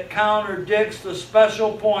message that contradicts the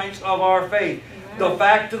special points of our faith. The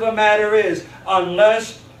fact of the matter is,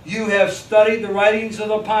 unless you have studied the writings of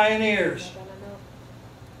the pioneers,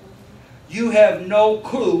 you have no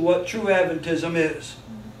clue what true Adventism is.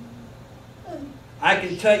 I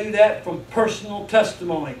can tell you that from personal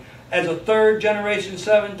testimony. As a 3rd generation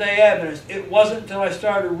Seventh-day Adventist, it wasn't until I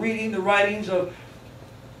started reading the writings of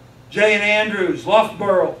J. and Andrews,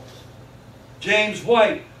 Loughborough, James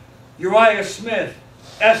White, Uriah Smith,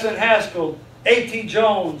 S. N. Haskell, A.T.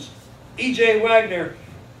 Jones, E.J. Wagner,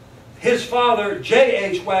 his father,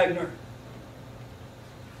 J.H. Wagner,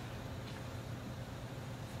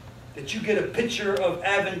 that you get a picture of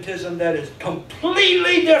Adventism that is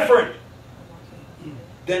completely different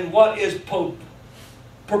than what is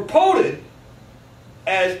purported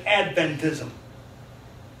as Adventism.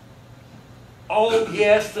 Oh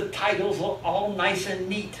yes, the titles are all nice and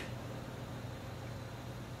neat.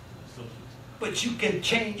 But you can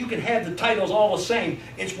change, you can have the titles all the same.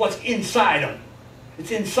 It's what's inside them.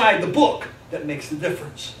 It's inside the book that makes the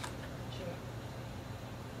difference.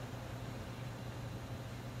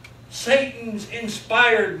 Satan's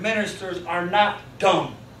inspired ministers are not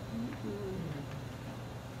dumb.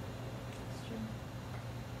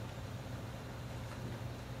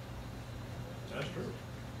 That's true.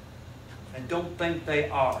 And don't think they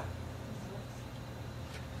are.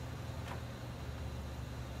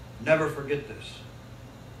 Never forget this.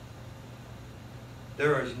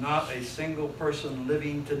 There is not a single person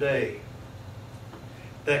living today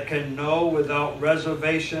that can know without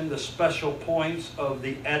reservation the special points of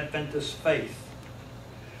the Adventist faith,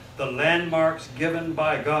 the landmarks given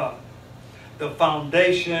by God, the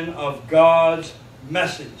foundation of God's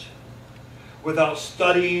message, without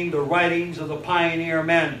studying the writings of the pioneer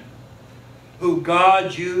men who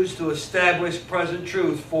God used to establish present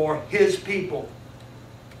truth for His people.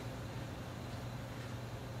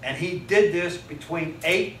 And he did this between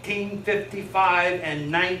 1855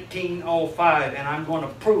 and 1905. And I'm going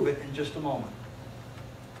to prove it in just a moment.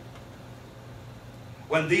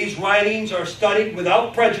 When these writings are studied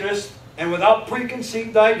without prejudice and without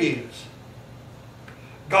preconceived ideas,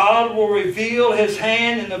 God will reveal His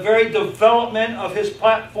hand in the very development of His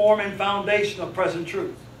platform and foundation of present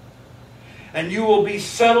truth. And you will be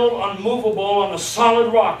settled unmovable on the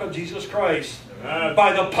solid rock of Jesus Christ. Amen.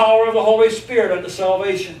 By the power of the Holy Spirit unto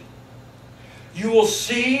salvation. You will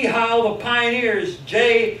see how the pioneers,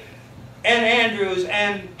 J. N. Andrews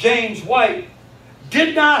and James White,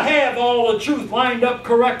 did not have all the truth lined up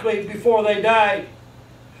correctly before they died.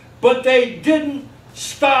 But they didn't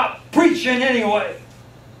stop preaching anyway.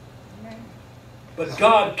 But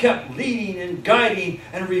God kept leading and guiding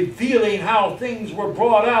and revealing how things were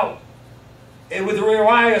brought out. And with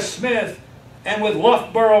Uriah Smith and with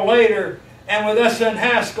Loughborough later and with S.N.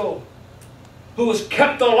 Haskell, who was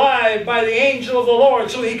kept alive by the angel of the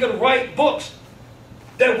Lord so he could write books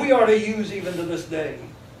that we are to use even to this day.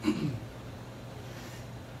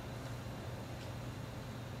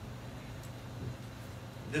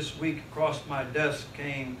 This week across my desk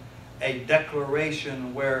came a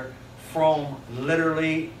declaration where Fromm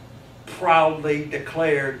literally, proudly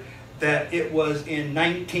declared that it was in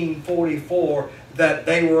 1944 that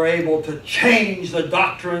they were able to change the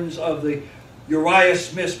doctrines of the Uriah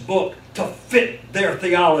Smith's book to fit their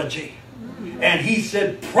theology. And he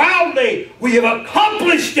said, proudly, we have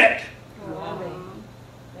accomplished it.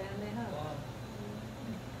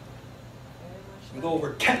 With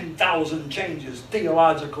over 10,000 changes,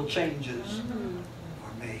 theological changes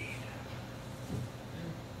are made.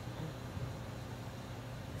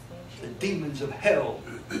 The demons of hell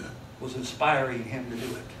was inspiring him to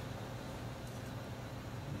do it.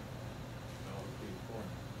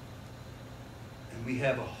 And we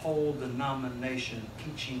have a whole denomination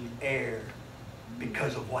teaching error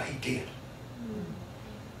because of what he did.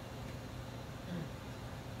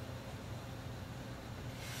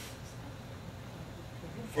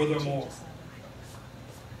 Furthermore,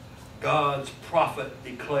 God's prophet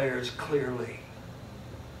declares clearly,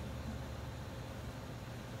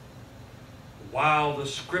 while the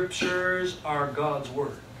Scriptures are God's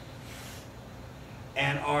Word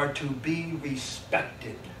and are to be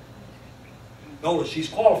respected. Notice, she's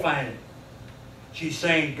qualifying it. She's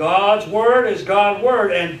saying God's Word is God's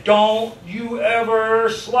Word, and don't you ever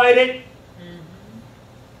slight it.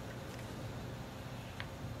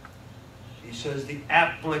 She says the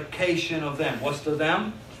application of them. What's the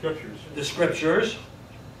them? Scriptures. The Scriptures.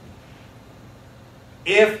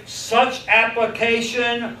 If such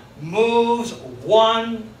application moves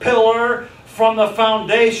one pillar from the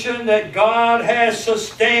foundation that God has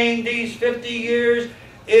sustained these 50 years,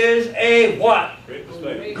 is a what? Great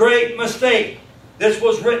mistake. Great mistake. This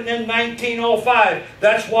was written in 1905.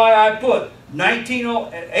 That's why I put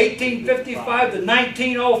 1855 to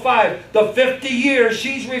 1905. The 50 years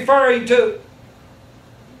she's referring to.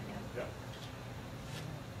 Yeah.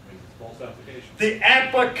 False application. The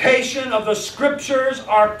application of the Scriptures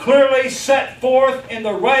are clearly set forth in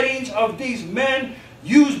the writings of these men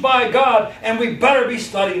used by God, and we better be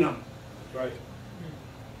studying them. That's right.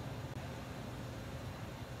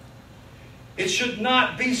 It should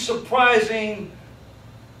not be surprising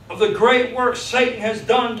of the great work Satan has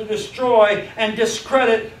done to destroy and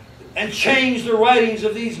discredit and change the writings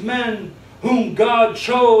of these men whom God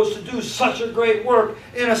chose to do such a great work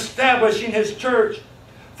in establishing His church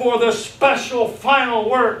for the special final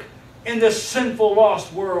work in this sinful,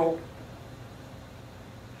 lost world.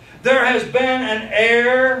 There has been an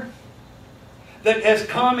error that has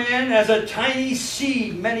come in as a tiny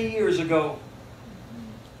seed many years ago.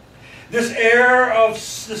 This error of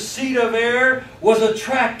the seed of error was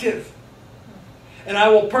attractive. And I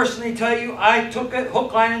will personally tell you, I took it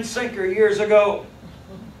hook, line, and sinker years ago.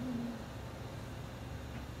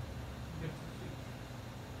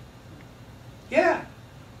 Yeah.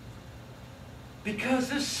 Because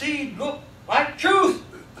this seed looked like truth.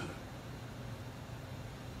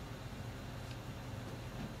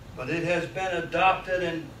 But it has been adopted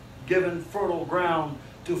and given fertile ground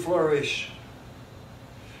to flourish.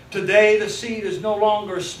 Today the seed is no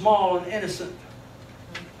longer small and innocent,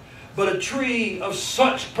 but a tree of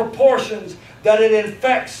such proportions that it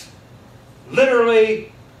infects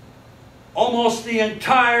literally almost the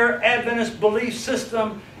entire Adventist belief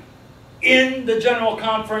system in the General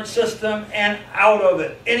Conference system and out of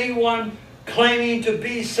it. Anyone claiming to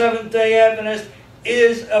be Seventh-day Adventist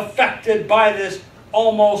is affected by this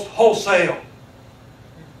almost wholesale.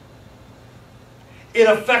 It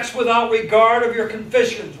affects without regard of your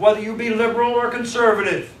confessions, whether you be liberal or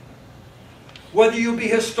conservative. whether you be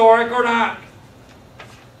historic or not.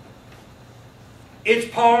 Its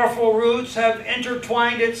powerful roots have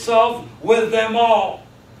intertwined itself with them all.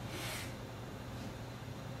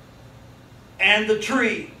 And the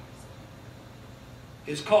tree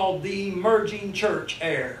is called the emerging church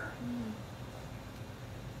heir.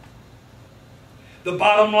 The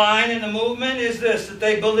bottom line in the movement is this, that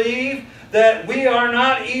they believe that we are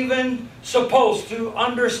not even supposed to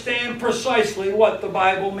understand precisely what the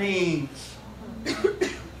Bible means.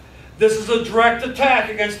 This is a direct attack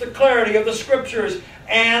against the clarity of the Scriptures,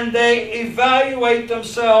 and they evaluate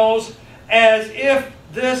themselves as if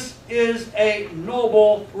this is a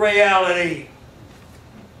noble reality.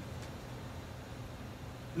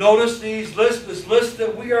 Notice this list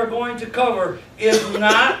that we are going to cover is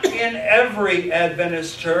not in every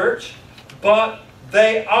Adventist church, but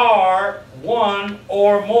they are one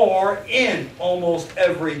or more in almost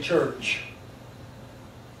every church.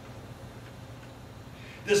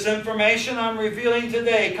 This information I'm revealing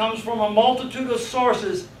today comes from a multitude of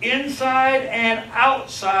sources inside and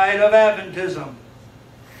outside of Adventism.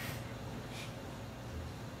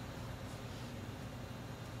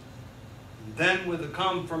 Then, with the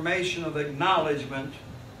confirmation of acknowledgement,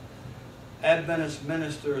 Adventist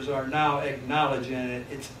ministers are now acknowledging it.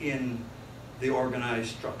 It's in the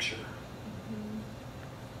organized structure.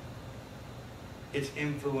 It's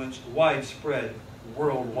influenced widespread,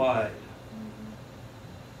 worldwide.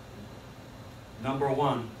 Number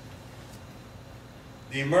one,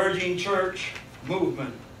 the emerging church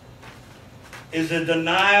movement is a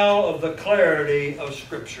denial of the clarity of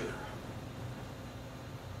Scripture.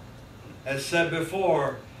 As said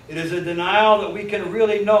before, it is a denial that we can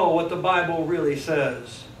really know what the Bible really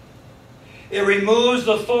says. It removes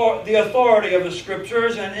the authority of the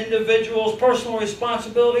Scriptures and individuals' personal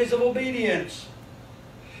responsibilities of obedience.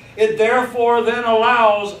 It therefore then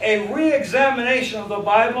allows a re-examination of the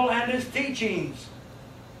Bible and its teachings.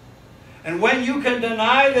 And when you can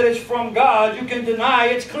deny that it's from God, you can deny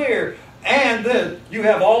it's clear. And then you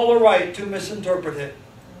have all the right to misinterpret it.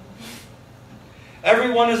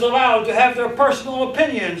 Everyone is allowed to have their personal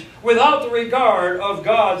opinions without the regard of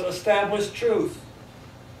God's established truth.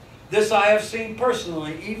 This I have seen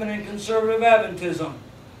personally, even in conservative Adventism.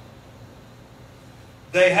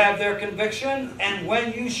 They have their conviction, and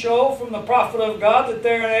when you show from the prophet of God that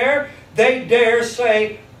they're in error, they dare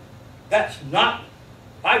say, that's not,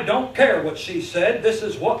 I don't care what she said, this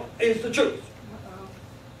is what is the truth.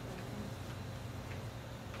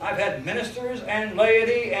 I've had ministers and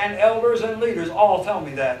laity and elders and leaders all tell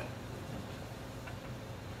me that.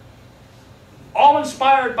 All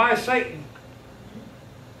inspired by Satan.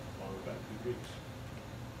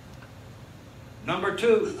 Number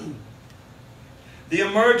two, the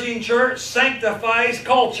emerging church sanctifies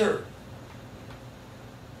culture.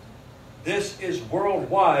 This is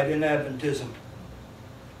worldwide in Adventism.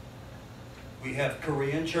 We have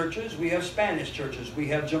Korean churches, we have Spanish churches, we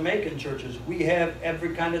have Jamaican churches, we have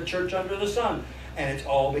every kind of church under the sun. And it's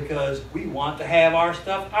all because we want to have our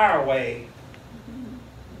stuff our way.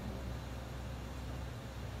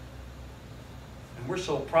 And we're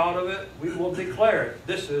so proud of it, we will declare it.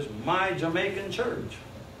 This is my Jamaican church.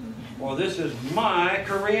 Or this is my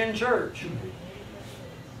Korean church.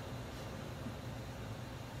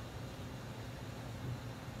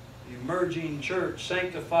 Emerging church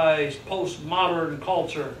sanctifies postmodern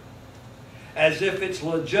culture as if it's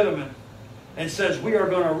legitimate and says we are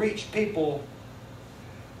going to reach people,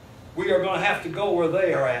 we are going to have to go where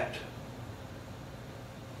they are at.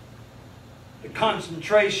 The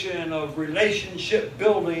concentration of relationship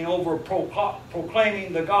building over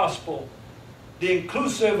proclaiming the gospel, the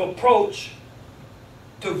inclusive approach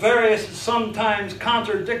to various and sometimes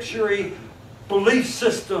contradictory belief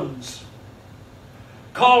systems,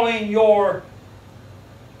 calling your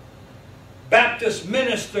Baptist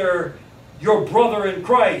minister your brother in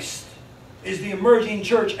Christ is the emerging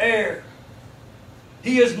church heir.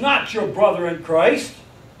 He is not your brother in Christ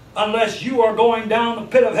unless you are going down the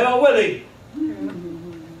pit of hell with him.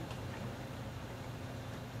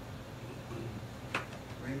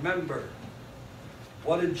 Remember,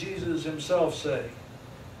 what did Jesus himself say?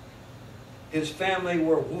 His family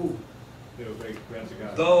were who?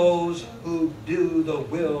 Those who do the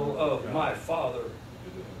will of my Father.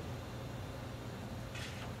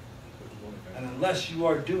 And unless you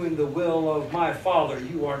are doing the will of my Father,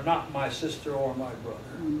 you are not my sister or my brother.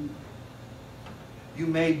 You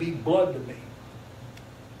may be blood to me,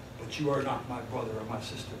 but you are not my brother or my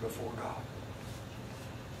sister before God.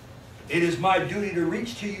 It is my duty to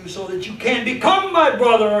reach to you so that you can become my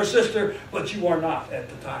brother or sister, but you are not at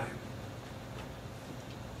the time.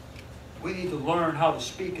 We need to learn how to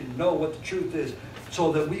speak and know what the truth is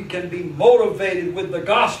so that we can be motivated with the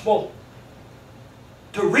gospel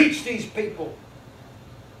to reach these people.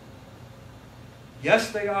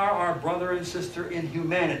 Yes, they are our brother and sister in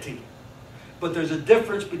humanity. But there's a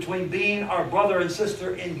difference between being our brother and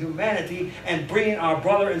sister in humanity and being our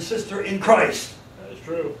brother and sister in Christ. That is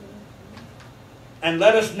true. And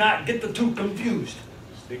let us not get the two confused.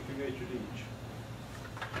 Distinctive nature to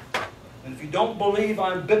each. And if you don't believe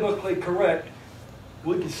I'm biblically correct,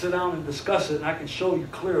 we can sit down and discuss it, and I can show you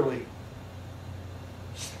clearly.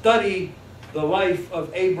 Study the life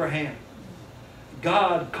of Abraham.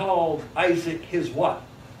 God called Isaac his what?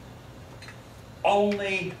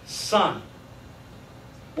 Only son.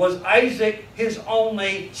 Was Isaac his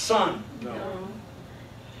only son? No.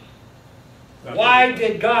 Why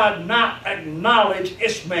did God not acknowledge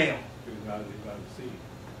Ishmael? Because God is not the seed.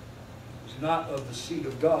 He was not of the seed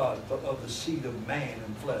of God, but of the seed of man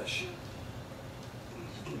and flesh.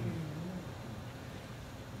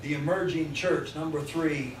 The emerging church, number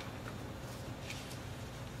 3,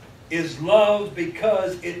 is loved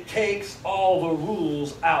because it takes all the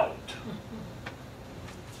rules out.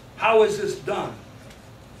 How is this done?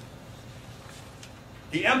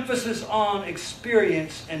 The emphasis on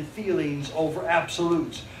experience and feelings over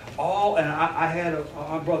absolutes. I had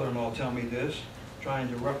my brother-in-law tell me this, trying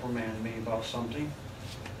to reprimand me about something.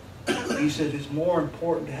 He said it's more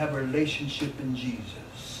important to have a relationship in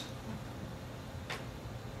Jesus.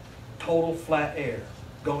 Total flat air,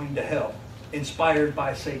 going to hell, inspired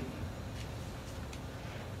by Satan.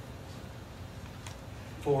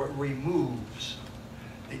 For it removes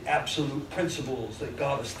the absolute principles that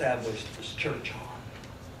God established His church on.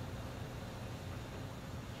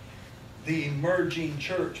 The emerging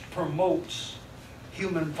church promotes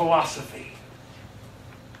human philosophy.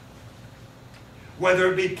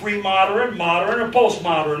 Whether it be pre-modern, modern, or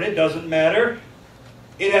postmodern, it doesn't matter.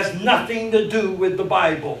 It has nothing to do with the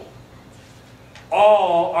Bible.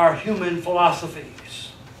 All are human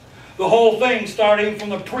philosophies. The whole thing starting from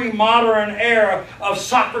the pre-modern era of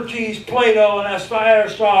Socrates, Plato, and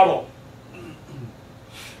Aristotle.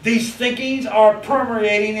 These thinkings are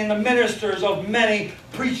permeating in the ministers of many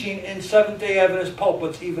preaching in Seventh-day Adventist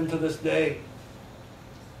pulpits even to this day.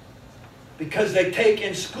 Because they take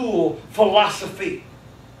in school philosophy.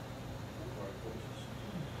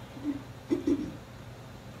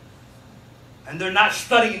 And they're not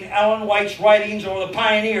studying Ellen White's writings or the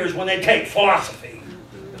pioneers when they take philosophy.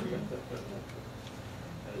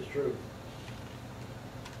 That is true.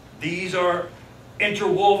 These are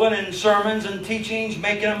interwoven in sermons and teachings,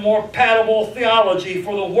 making a more palatable theology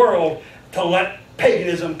for the world to let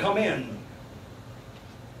paganism come in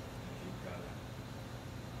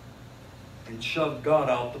and shove God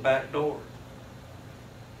out the back door.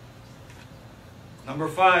 Number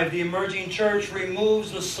 5, the emerging church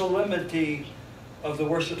removes the solemnity of the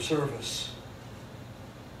worship service.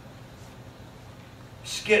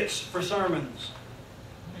 Skits for sermons.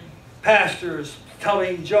 Pastors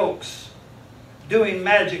telling jokes. Doing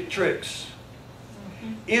magic tricks.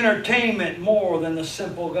 Entertainment more than the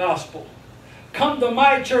simple gospel. Come to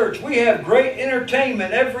my church. We have great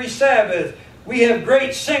entertainment every Sabbath. We have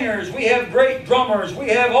great singers. We have great drummers. We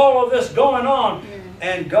have all of this going on.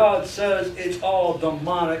 And God says it's all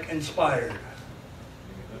demonic inspired.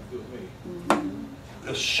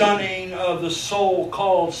 The shunning of the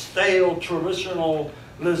so-called stale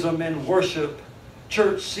traditionalism in worship,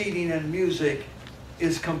 church seating, and music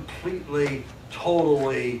is completely,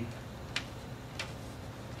 totally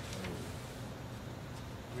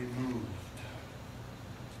removed.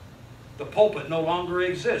 The pulpit no longer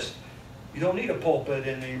exists. You don't need a pulpit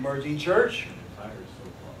in the emerging church.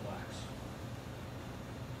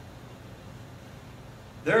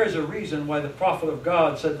 There is a reason why the prophet of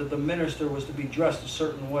God said that the minister was to be dressed a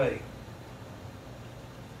certain way.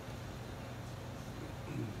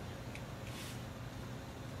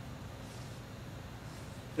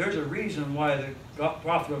 There's a reason why the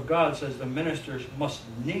prophet of God says the ministers must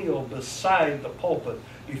kneel beside the pulpit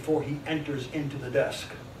before he enters into the desk.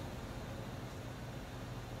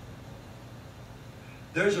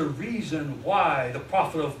 There's a reason why the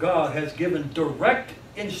prophet of God has given direct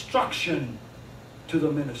instruction to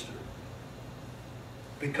the minister.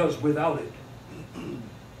 Because without it,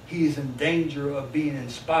 he is in danger of being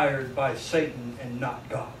inspired by Satan and not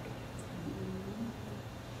God.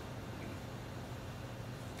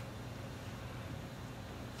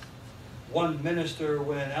 One minister,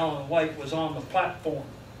 when Ellen White was on the platform,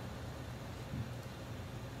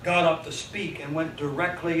 got up to speak and went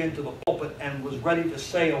directly into the pulpit and was ready to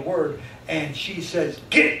say a word. And she says,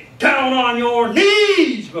 "Get down on your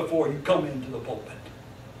knees before you come into the pulpit."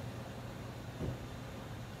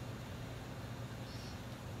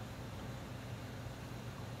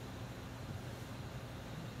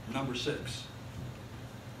 Number 6.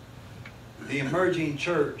 The emerging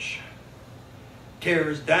church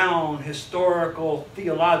tears down historical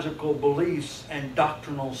theological beliefs and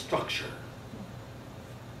doctrinal structure.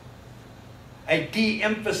 A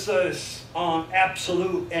de-emphasis on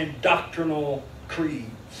absolute and doctrinal creeds.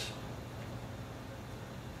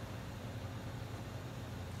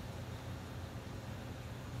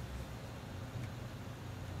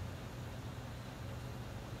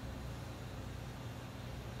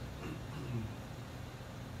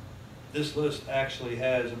 This list actually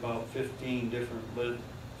has about 15 different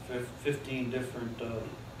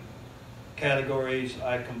categories.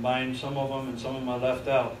 I combined some of them and some of them I left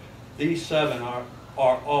out. These 7 are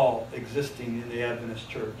all existing in the Adventist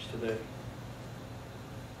church today.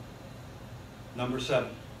 Number 7.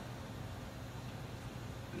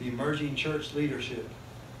 The emerging church leadership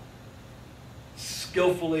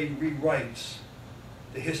skillfully rewrites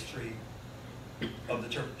the history of the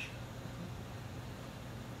church.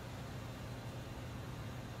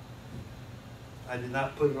 I did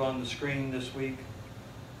not put it on the screen this week.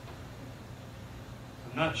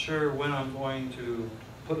 I'm not sure when I'm going to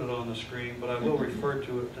put it on the screen, but I will refer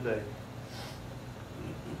to it today.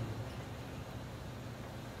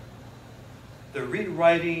 The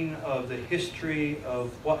rewriting of the history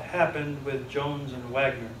of what happened with Jones and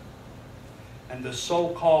Wagner and the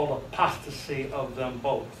so-called apostasy of them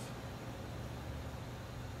both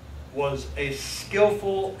was a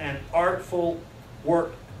skillful and artful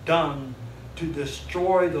work done to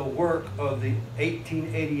destroy the work of the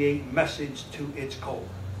 1888 message to its core.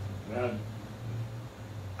 Amen.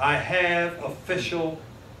 I have official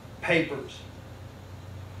papers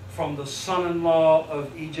from the son-in-law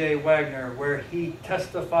of E.J. Wagner where he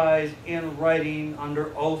testifies in writing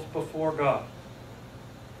under oath before God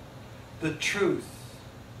the truth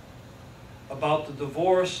about the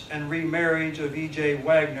divorce and remarriage of E.J.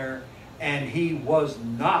 Wagner, and he was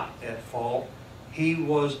not at fault. He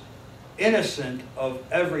was innocent of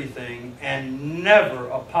everything and never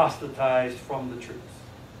apostatized from the truth.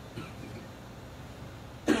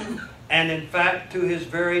 And in fact, to his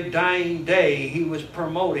very dying day, he was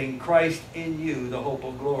promoting Christ in you, the hope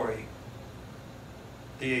of glory,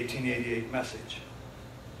 the 1888 message.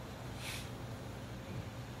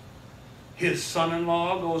 His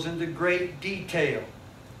son-in-law goes into great detail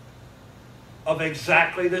of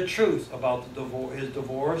exactly the truth about his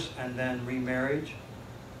divorce and then remarriage.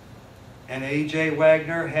 And A.J.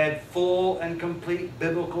 Wagner had full and complete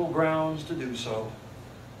biblical grounds to do so.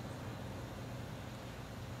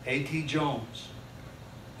 A.T. Jones,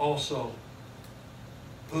 also,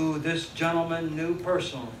 who this gentleman knew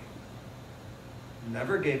personally,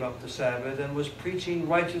 never gave up the Sabbath and was preaching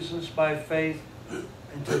righteousness by faith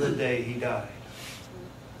until the day he died.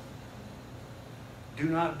 Do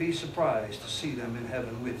not be surprised to see them in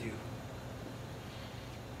heaven with you.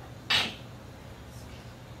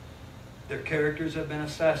 Their characters have been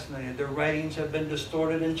assassinated. Their writings have been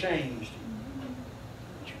distorted and changed.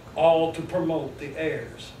 All to promote the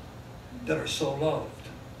heirs that are so loved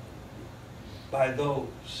by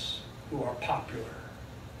those who are popular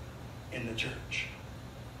in the church.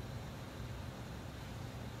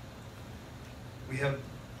 We have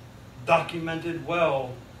documented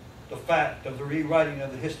well the fact of the rewriting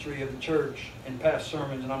of the history of the church in past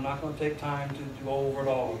sermons, and I'm not going to take time to go over it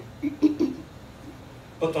all.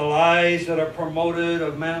 But the lies that are promoted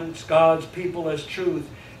amongst God's people as truth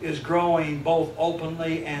is growing both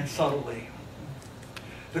openly and subtly.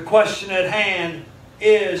 The question at hand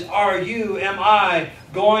is, am I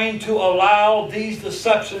going to allow these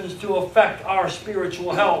deceptions to affect our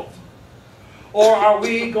spiritual health? Or are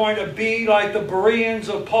we going to be like the Bereans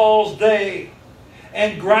of Paul's day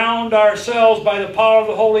and ground ourselves by the power of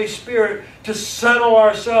the Holy Spirit to settle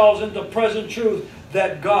ourselves into present truth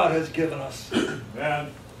that God has given us?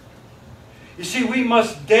 Amen. You see, we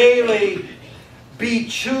must daily be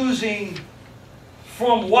choosing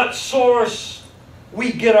from what source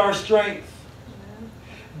we get our strength.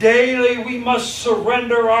 Daily we must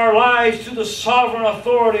surrender our lives to the sovereign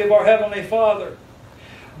authority of our Heavenly Father.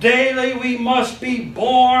 Daily we must be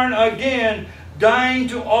born again, dying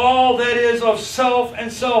to all that is of self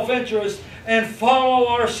and self-interest, and follow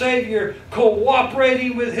our Savior,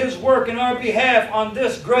 cooperating with His work in our behalf on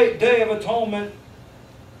this great day of atonement.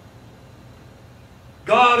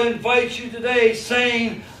 God invites you today,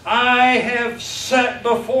 saying, I have set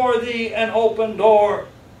before thee an open door.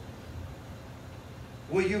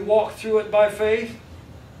 Will you walk through it by faith?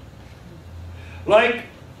 Like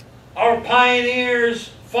our pioneers,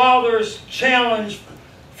 fathers' challenge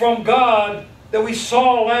from God that we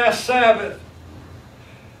saw last Sabbath.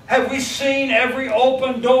 Have we seen every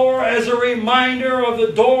open door as a reminder of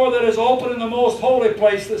the door that is open in the most holy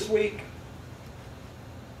place this week?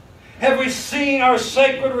 Have we seen our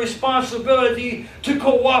sacred responsibility to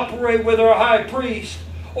cooperate with our high priest?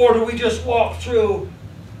 Or do we just walk through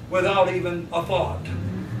without even a thought?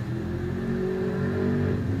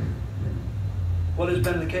 What has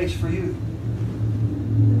been the case for you?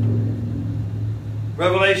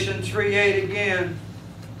 Revelation 3:8 again.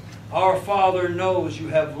 Our Father knows you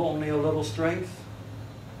have only a little strength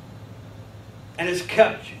and has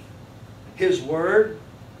kept you. His word,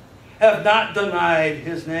 have not denied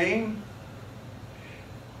His name.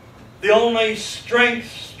 The only strength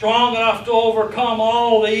strong enough to overcome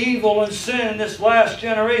all the evil and sin in this last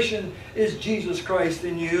generation is Jesus Christ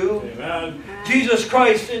in you. Amen. Jesus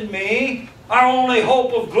Christ in me, our only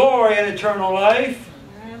hope of glory and eternal life.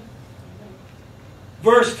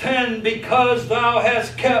 Verse 10, because thou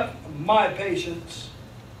hast kept my patience,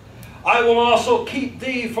 I will also keep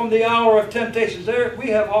thee from the hour of temptations. There, we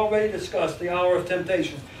have already discussed the hour of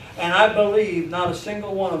temptation. And I believe not a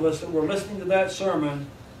single one of us that were listening to that sermon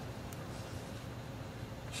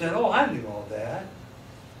said, oh, I knew all that.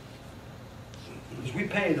 Because we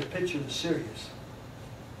painted a picture that's serious.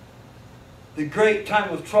 The great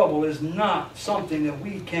time of trouble is not something that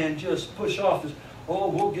we can just push off as, oh,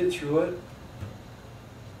 we'll get through it.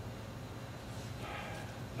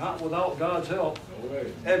 Not without God's help. No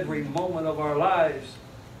way. Every moment of our lives.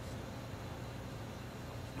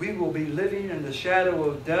 We will be living in the shadow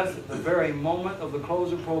of death at the very moment of the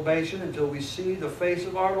close of probation until we see the face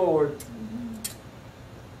of our Lord.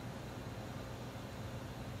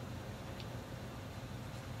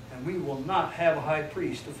 And we will not have a high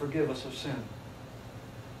priest to forgive us of sin.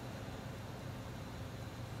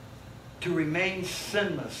 To remain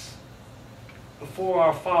sinless before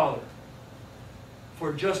our Father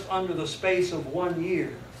for just under the space of 1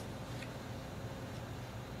 year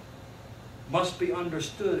must be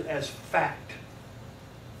understood as fact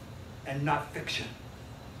and not fiction.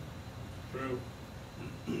 True.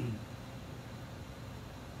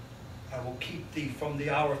 I will keep thee from the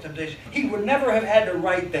hour of temptation. He would never have had to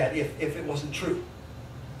write that if it wasn't true.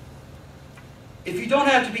 If you don't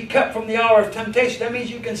have to be kept from the hour of temptation, that means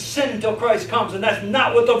you can sin until Christ comes, and that's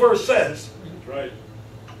not what the verse says. That's right.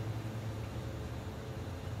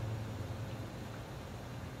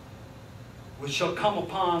 Which shall come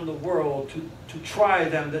upon the world to try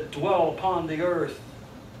them that dwell upon the earth.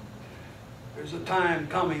 There's a time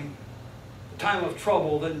coming, a time of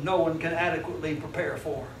trouble that no one can adequately prepare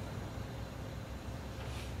for.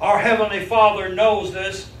 Our Heavenly Father knows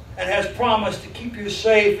this and has promised to keep you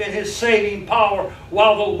safe in His saving power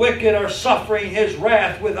while the wicked are suffering His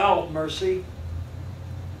wrath without mercy.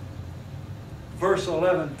 Verse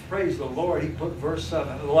 11, praise the Lord, He put verse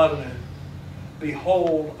 11 in.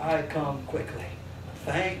 Behold, I come quickly.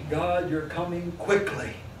 Thank God you're coming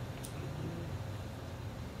quickly.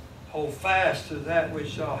 Hold fast to that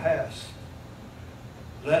which thou hast.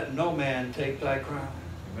 Let no man take thy crown.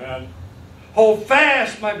 Amen. Hold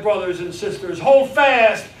fast, my brothers and sisters. Hold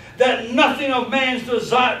fast that nothing of man's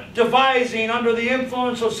devising under the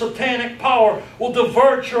influence of satanic power will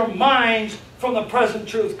divert your minds from the present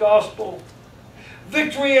truth gospel.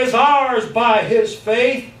 Victory is ours by His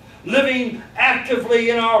faith, living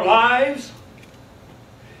actively in our lives.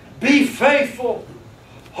 Be faithful.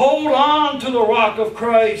 Hold on to the rock of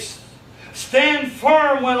Christ. Stand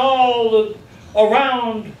firm when all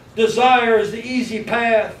around desires the easy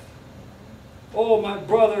path. Oh, my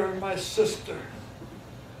brother and my sister,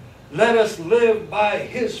 let us live by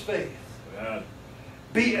His faith. Amen.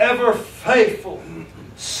 Be ever faithful,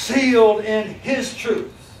 sealed in His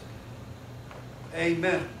truth.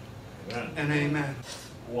 Amen. Amen. And amen.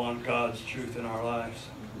 We want God's truth in our lives.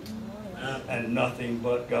 And nothing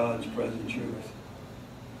but God's present truth.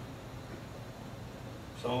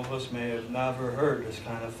 Some of us may have never heard this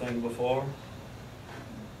kind of thing before.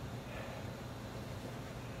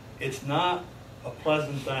 It's not a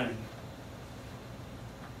pleasant thing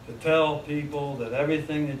to tell people that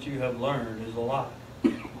everything that you have learned is a lie.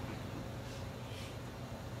 But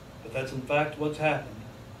that's in fact what's happened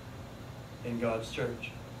in God's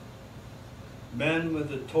church. Men with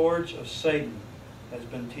the torch of Satan has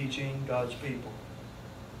been teaching God's people.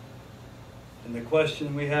 And the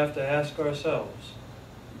question we have to ask ourselves,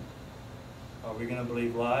 are we going to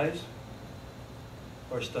believe lies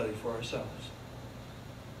or study for ourselves?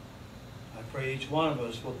 I pray each one of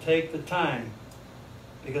us will take the time,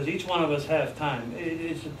 because each one of us have time.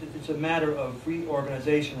 It's a matter of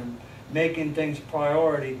reorganization and making things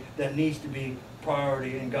priority that needs to be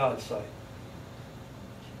priority in God's sight.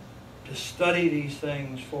 to study these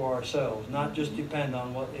things for ourselves, not just depend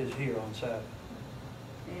on what is here on Sabbath.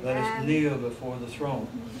 Let us Amen. kneel before the throne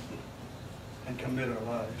and commit our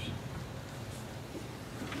lives.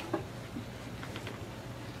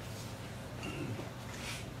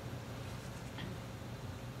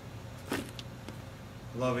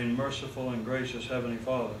 Loving, merciful, and gracious Heavenly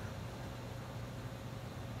Father,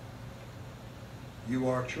 you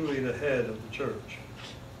are truly the head of the church.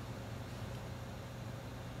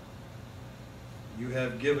 You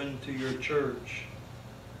have given to your church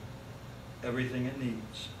everything it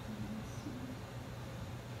needs.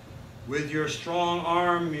 With your strong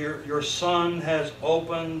arm, your Son has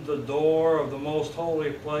opened the door of the most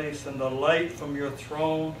holy place, and the light from your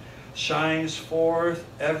throne shines forth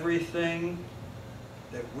everything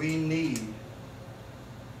that we need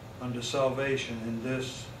unto salvation in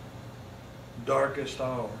this darkest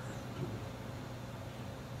hour.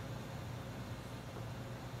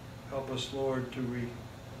 Help us, Lord, to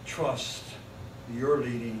trust your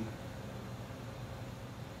leading.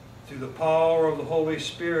 Through the power of the Holy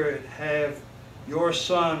Spirit, have your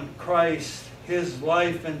Son, Christ, his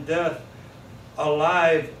life and death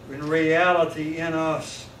alive in reality in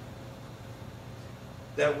us.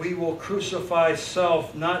 That we will crucify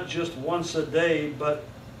self not just once a day, but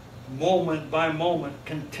moment by moment,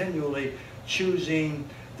 continually choosing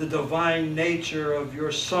the divine nature of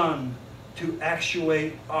your Son to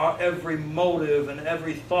actuate our every motive and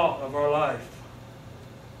every thought of our life.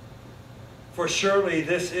 For surely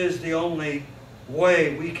this is the only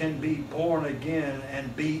way we can be born again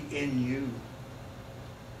and be in you.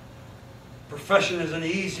 Profession is an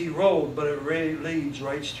easy road, but it really leads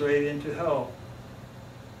right straight into hell.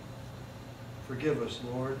 Forgive us,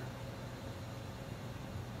 Lord,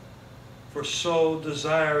 for so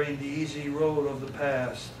desiring the easy road of the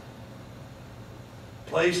past.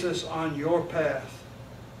 Place us on your path.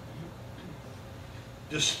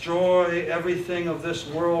 Destroy everything of this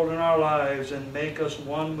world in our lives and make us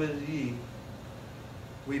one with ye.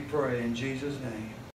 We pray in Jesus' name.